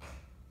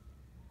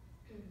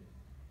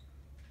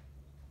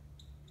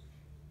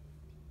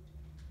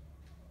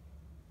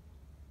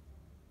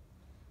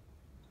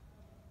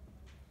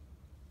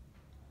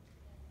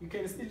 You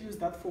can still use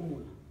that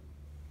formula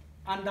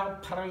under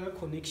parallel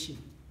connection.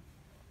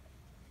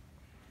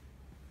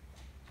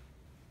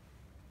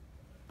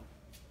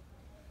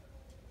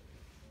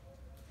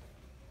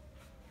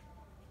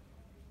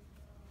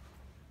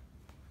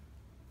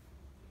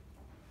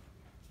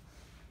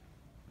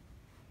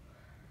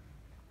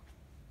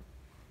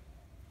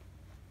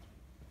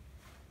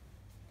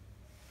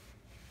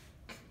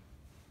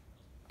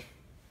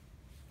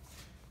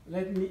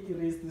 Let me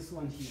erase this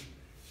one here.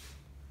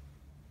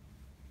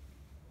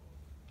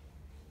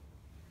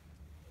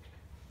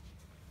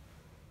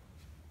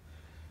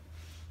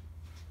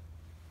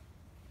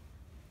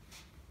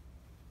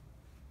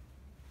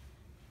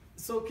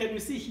 So can you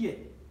see here?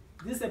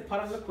 This is a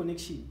parallel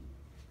connection.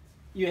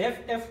 You have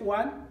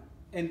F1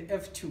 and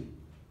F2.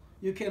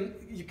 You can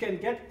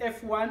get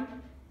F1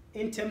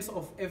 in terms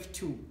of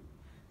F2.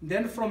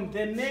 Then from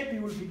there, maybe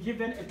you will be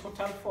given a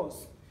total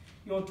force.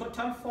 Your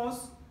total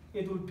force,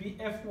 it will be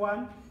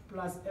F1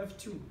 plus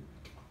F2.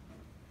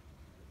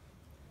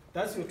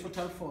 That's your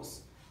total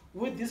force.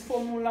 With this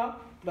formula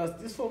plus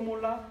this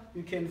formula,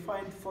 you can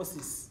find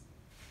forces,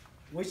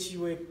 which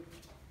you were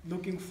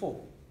looking for.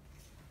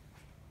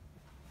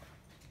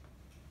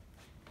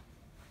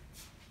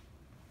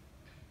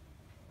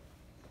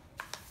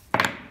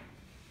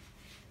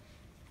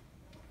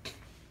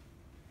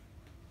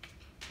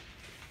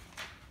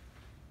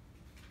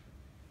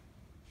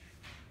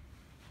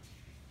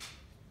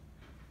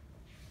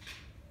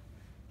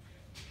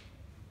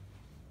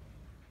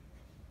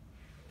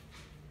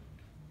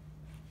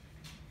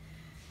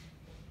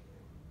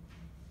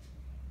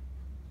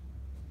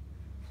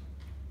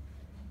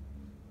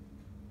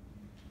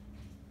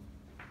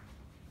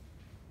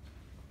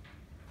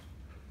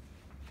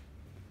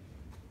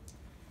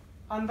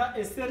 Under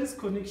a series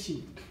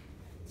connection,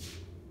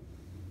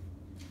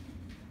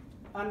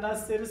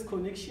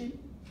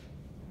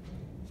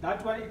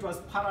 that one it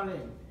was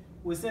parallel.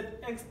 We said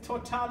x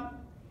total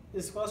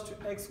is equals to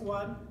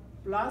x1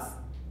 plus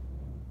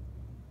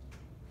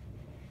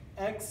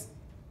x2.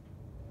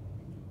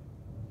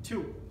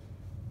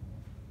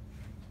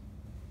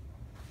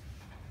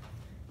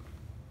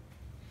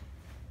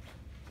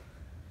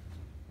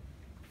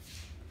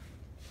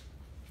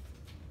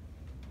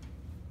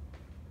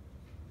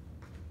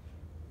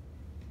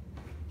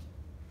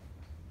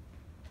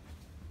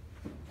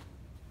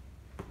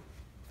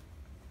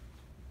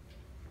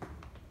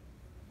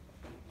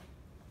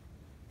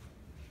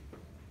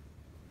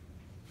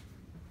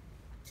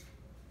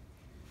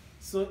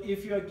 So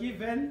if you are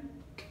given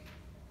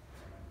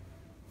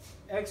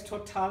x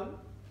total,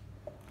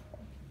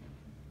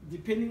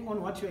 depending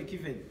on what you are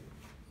given,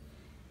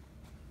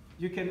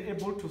 you can be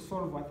able to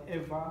solve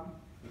whatever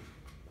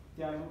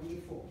they are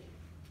looking for.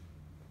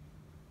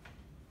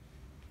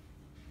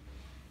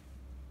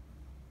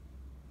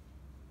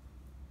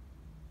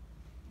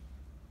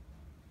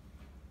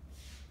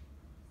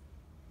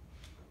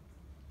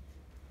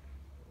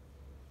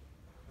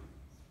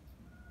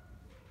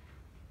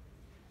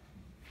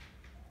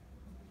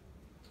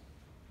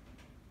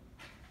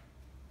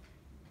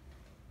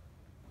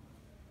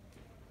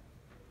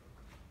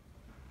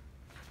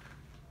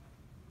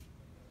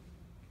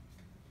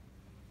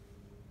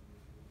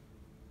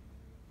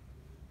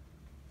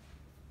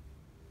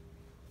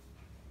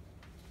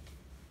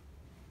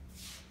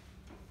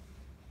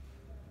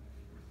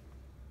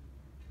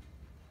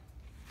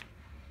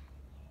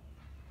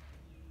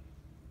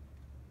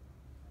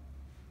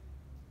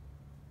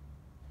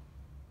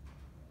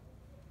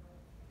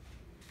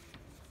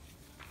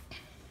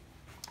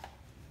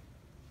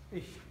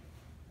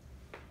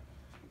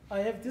 I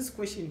have this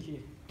question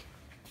here.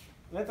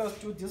 Let us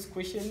do this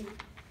question.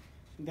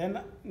 Then,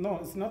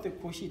 no, it's not a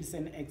question, it's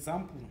an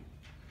example.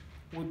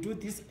 We'll do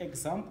this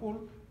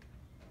example.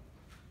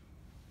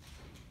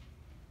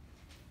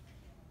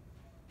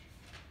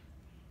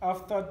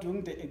 After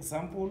doing the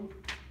example,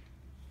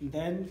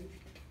 then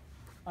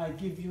I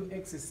give you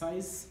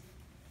exercise.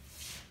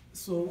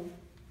 So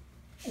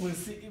we'll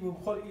see, we'll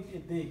call it a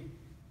day.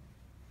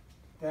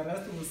 The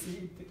rest we'll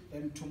see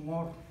it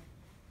tomorrow.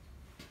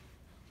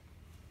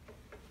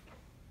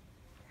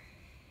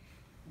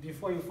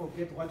 Before you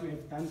forget what we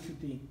have done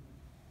today.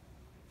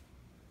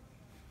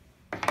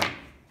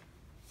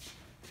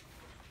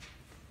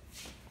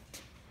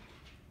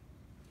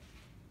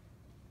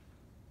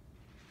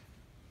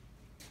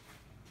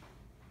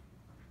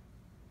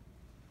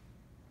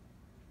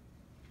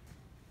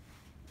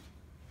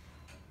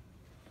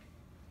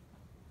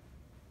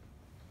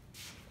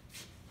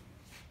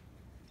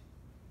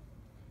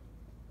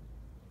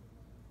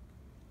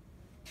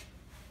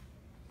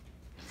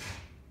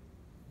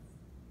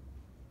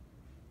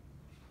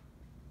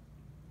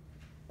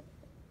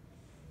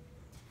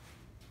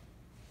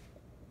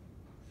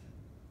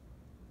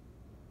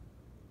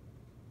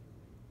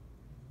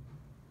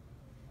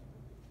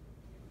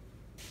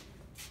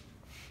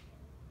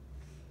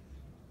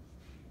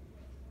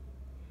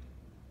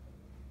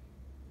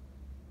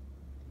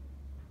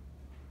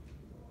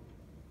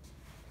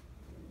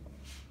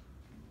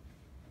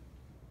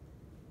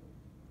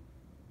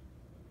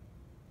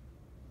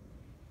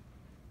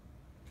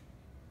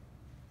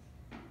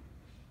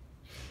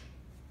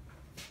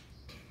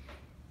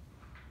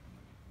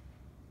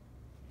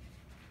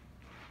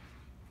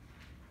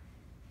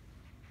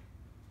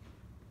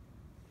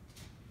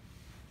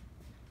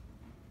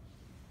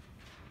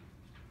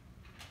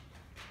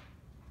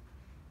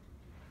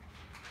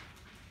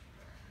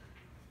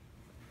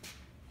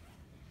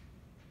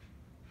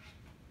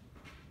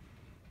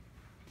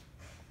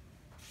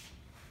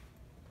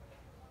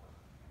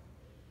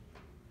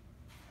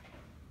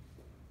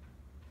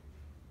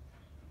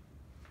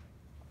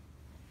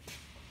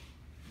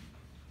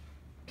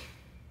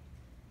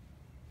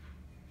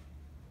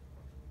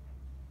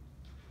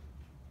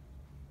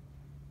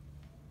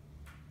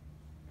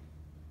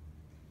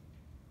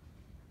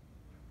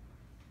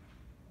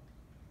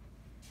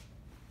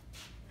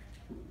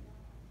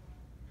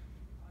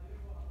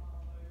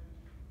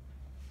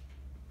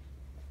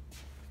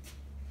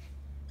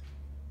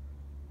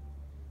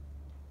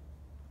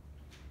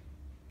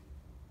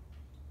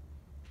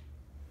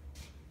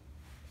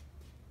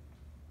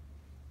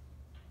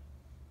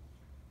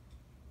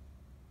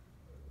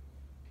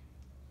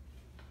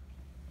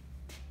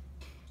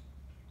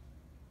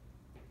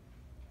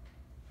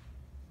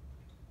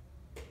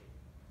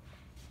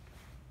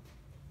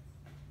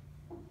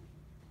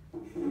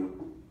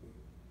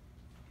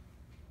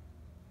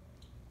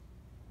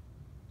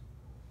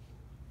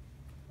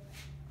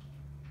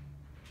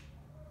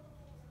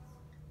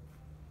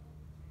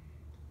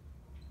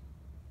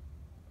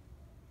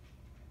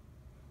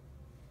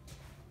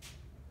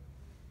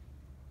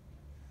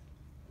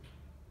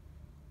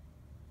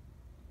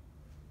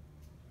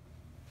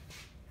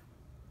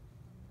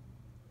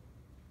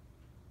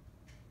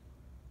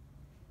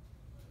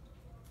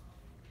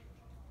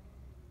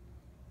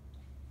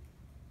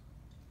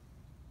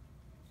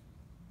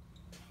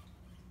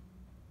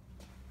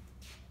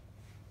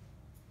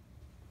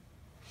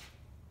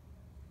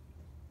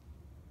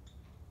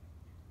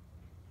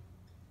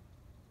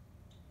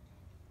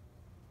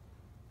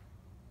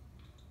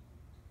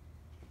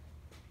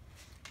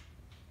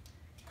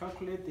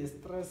 calculate the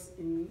stress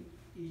in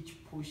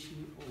each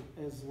portion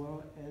as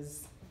well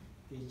as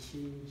the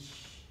change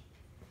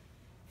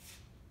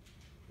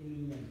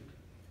in length.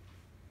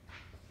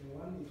 So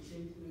one, the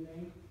change in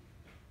length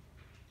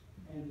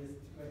and the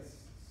stress.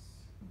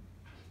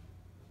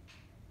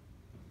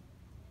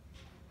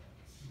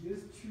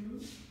 These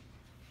two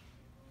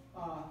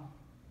are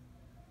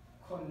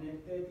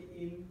connected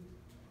in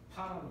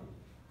parallel.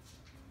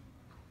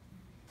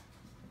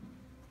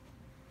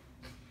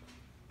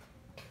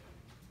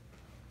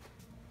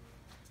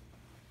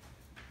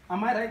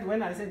 Am I right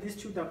when I say these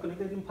two are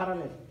connected in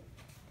parallel?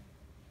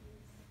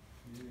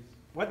 Yes.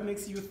 What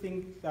makes you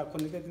think they are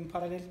connected in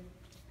parallel?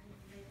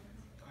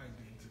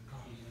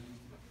 Identical.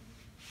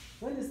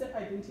 When you say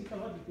identical,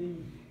 what do they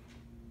mean?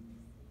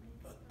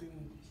 I think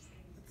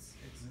it's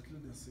exactly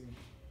the same.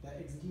 They are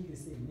exactly the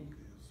same, eh?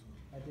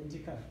 Yes.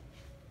 Identical.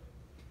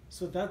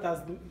 So that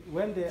does,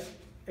 when they're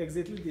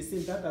exactly the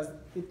same, that does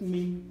it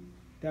mean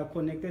they are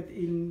connected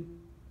in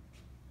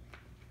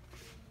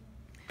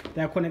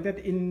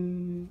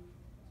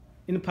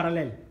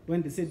parallel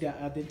when they say they are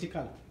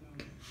identical.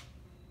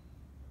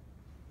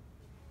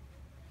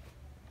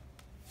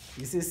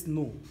 He says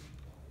no.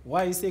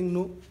 Why are you saying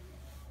no?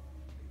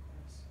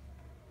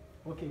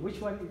 Okay, which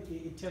one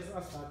it tells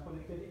us they are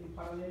connected in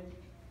parallel?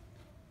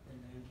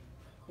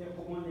 A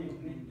common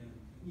length.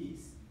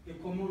 Yes, a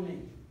common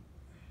length.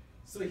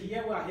 So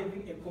here we are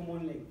having a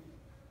common length.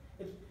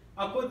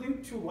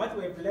 According to what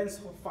we have learned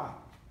so far,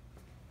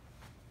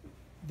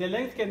 the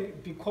length can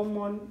be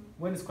common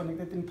when it's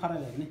connected in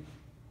parallel.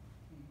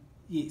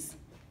 Yes.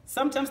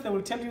 Sometimes they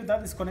will tell you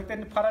that it's connected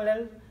in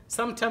parallel.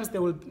 Sometimes they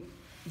will,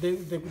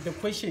 the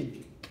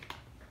question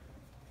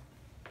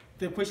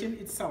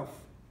itself,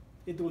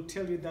 it will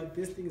tell you that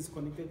this thing is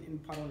connected in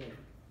parallel.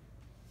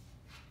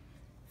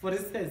 For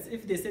instance,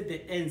 if they say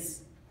the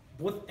ends,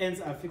 both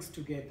ends are fixed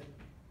together,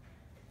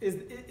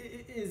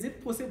 is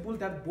it possible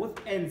that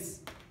both ends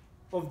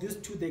of these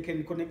two, they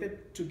can connect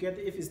it together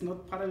if it's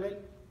not parallel?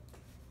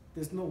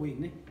 There's no way,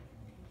 ne?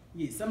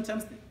 Yes,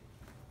 sometimes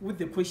with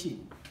the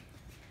question.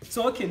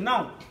 So, okay,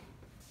 now,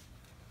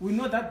 we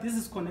know that this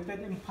is connected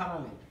in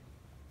parallel.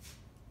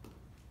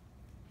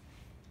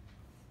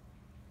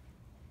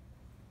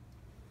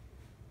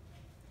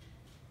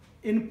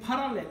 In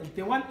parallel,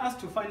 they want us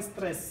to find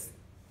stress.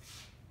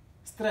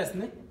 Stress,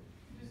 ne?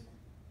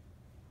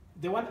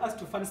 They want us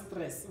to find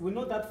stress. We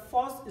know that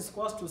force is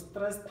equal to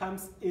stress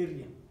times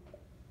area.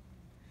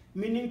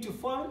 Meaning to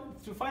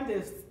find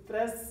the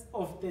stress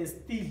of the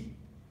steel.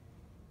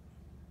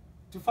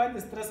 To find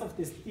the stress of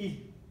the steel,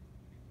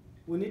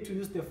 we need to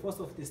use the force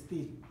of the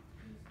steel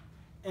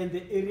and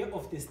the area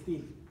of the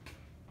steel.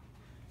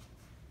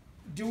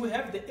 Do we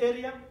have the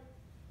area?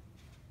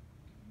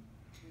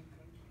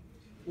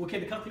 We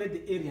can calculate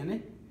the area,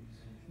 ne?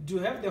 Do you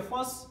have the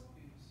force?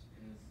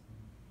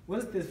 What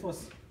is the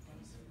force?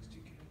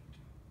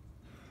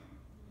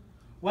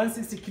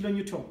 160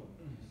 kilonewton.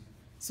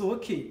 So,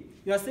 okay,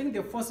 you are saying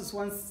the force is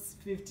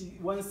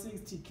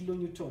 160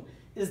 kilonewton.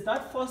 Is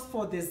that force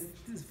for the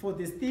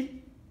steel?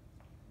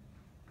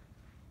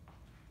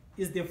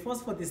 Is the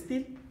force for the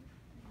steel?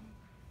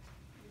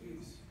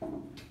 Yes.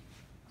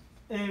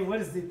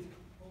 What is it?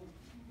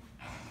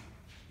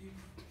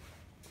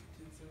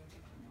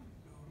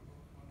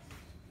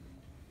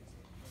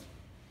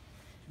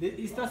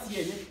 It starts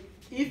here. Ne?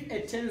 If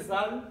a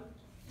tensile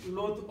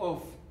load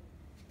of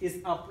is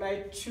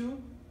applied to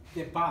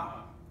the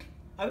bar,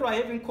 are we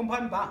having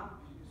compound bar?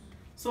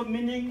 So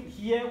meaning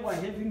here we're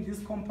having this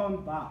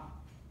compound bar.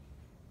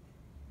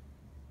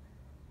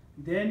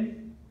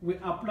 Then we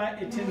apply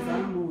a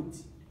tensile load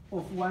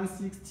of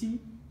 160,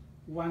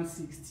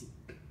 160.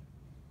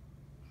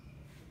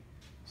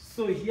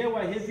 So here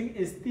we're having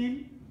a steel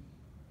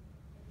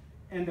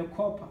and a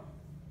copper.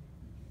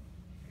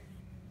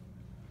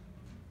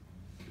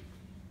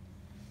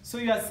 So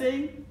you are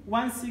saying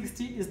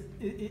 160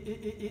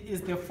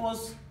 is the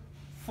force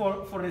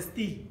for a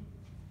steel.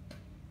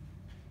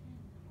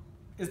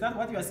 Is that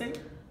what you are saying?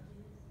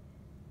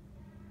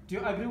 Do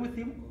you agree with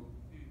him?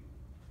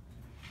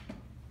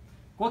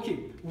 Okay,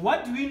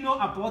 what do we know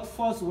about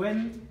force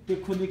when the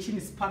connection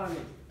is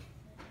parallel?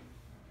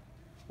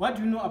 What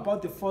do you know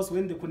about the force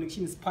when the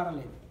connection is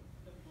parallel?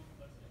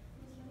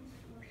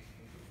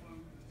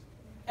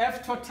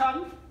 F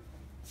total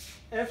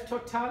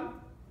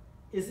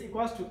is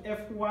equals to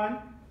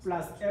F1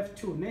 plus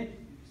F2. Ne?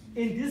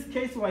 In this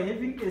case, we are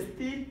having a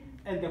steel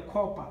and a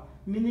copper,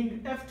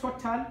 meaning F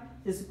total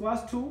is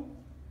equals to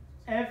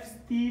F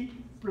steel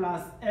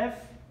plus F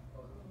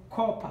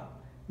copper,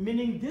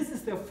 meaning this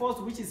is the force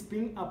which is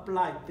being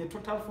applied, the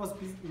total force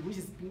which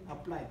is being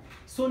applied.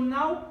 So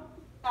now,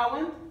 I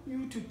want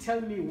you to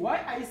tell me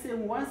why I say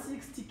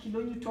 160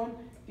 kilonewton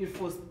is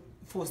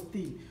for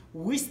steel.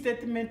 Which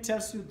statement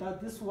tells you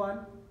that this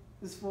one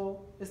is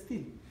for a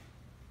steel?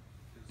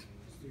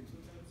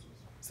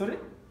 Sorry?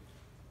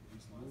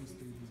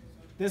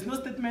 There's no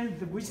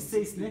statement which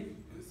says ne?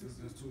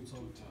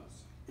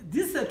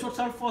 This is a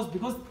total force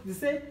because they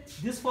say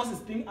this force is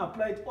being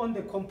applied on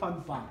the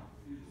compound bar.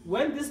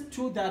 when these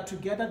two that are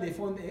together, they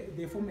form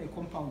a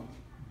compound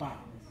bar.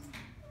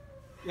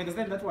 You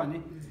understand that one? Eh?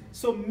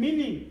 So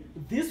meaning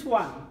this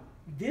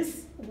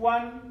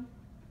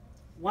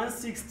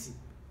 160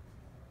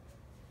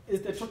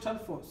 is the total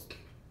force.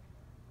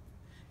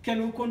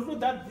 Can we conclude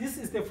that this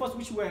is the force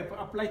which we have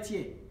applied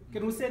here?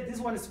 Can we say this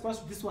one is equal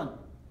to this one?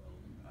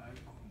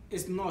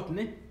 It's not,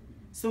 ne?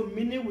 So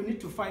meaning we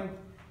need to find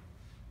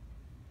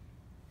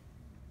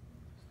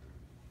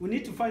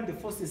the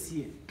forces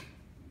here.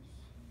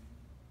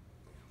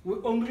 We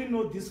only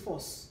know this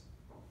force.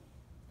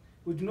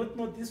 We do not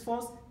know this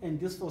force and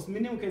this force.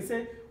 Meaning we can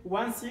say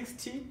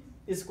 160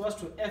 is equal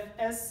to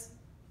Fs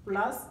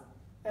plus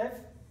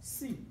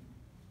Fc.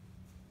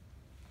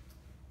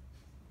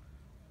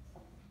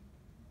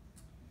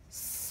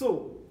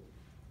 So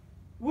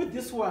with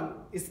this one,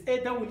 it's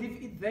either we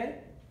leave it there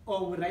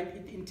or we write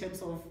it in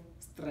terms of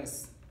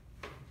stress.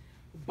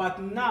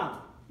 But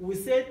now we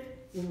said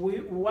we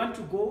want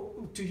to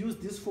go to use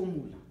this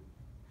formula,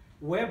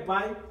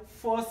 whereby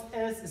force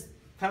S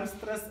times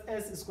stress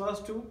S is equal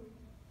to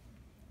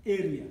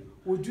area.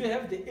 We do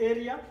have the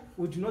area,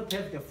 we do not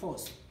have the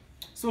force.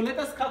 So let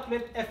us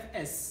calculate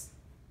Fs.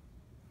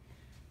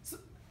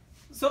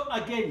 So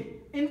again,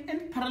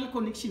 in parallel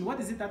connection, what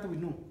is it that we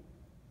know?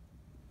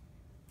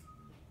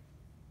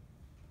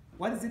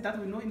 What is it that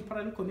we know in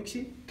parallel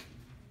connection?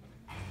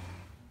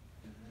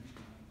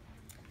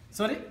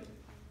 Sorry?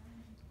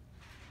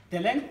 The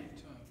length?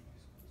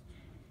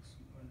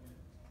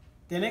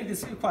 The length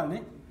is equal,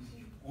 eh?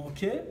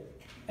 Okay.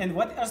 And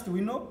what else do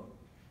we know?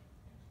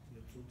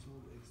 The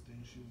total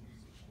extension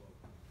is equal.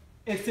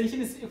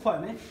 Extension is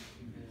equal, eh?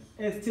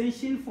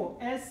 Extension for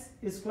S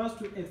is equal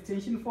to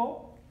extension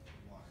for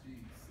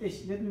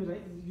H. Let me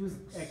use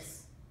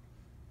X.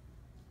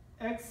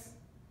 X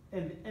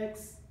and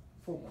X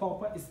for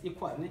copper is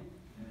equal, eh?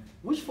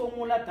 Which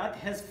formula that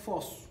has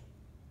force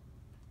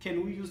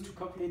can we use to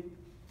calculate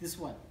this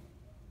one?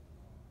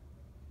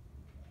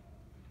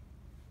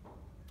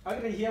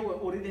 Actually, here we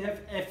already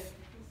have F.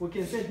 We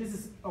can say this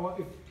is our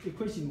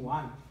equation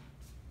 1.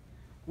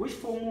 Which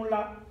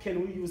formula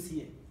can we use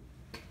here?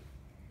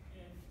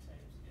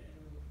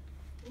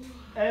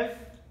 F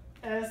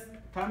S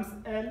times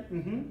L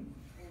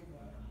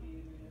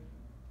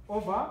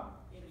over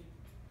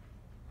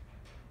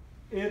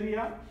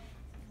area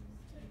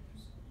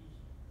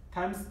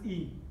times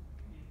E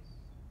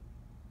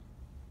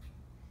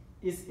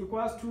is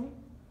equals to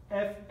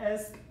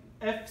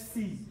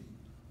FC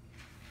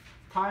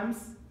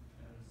times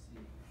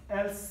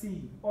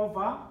LC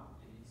over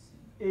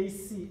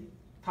AC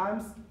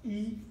times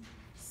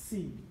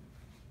EC.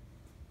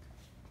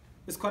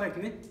 Is correct,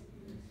 right?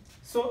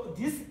 So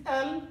this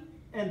L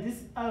and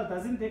this L,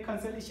 doesn't they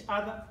cancel each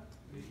other?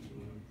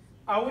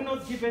 Are we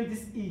not given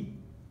this E?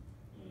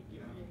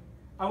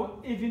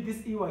 Even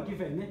this E were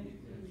given, eh?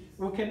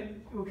 We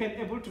can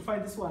able to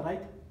find this one,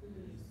 right?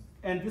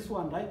 And this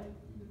one, right?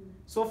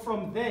 So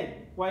from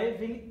there, we're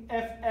having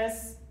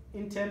Fs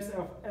in terms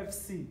of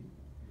Fc.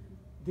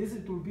 This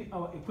will be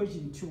our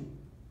equation 2.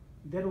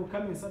 Then we'll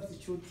come and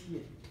substitute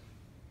here.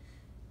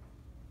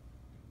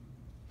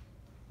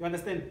 You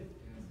understand?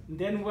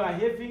 Then we are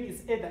having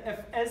is either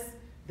Fs,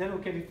 then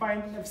we can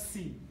find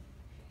Fc.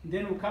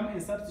 Then we'll come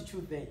and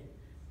substitute there.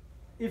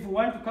 If we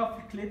want to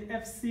calculate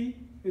Fc,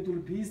 it will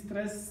be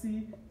stress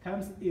C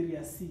times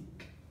area C.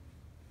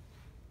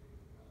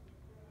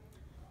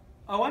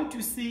 I want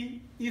to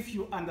see if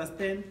you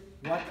understand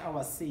what I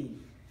was saying.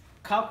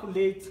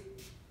 Calculate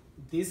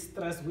this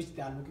stress which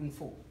they are looking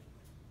for.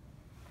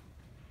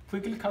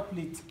 Quickly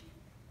calculate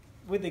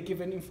with the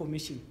given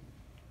information.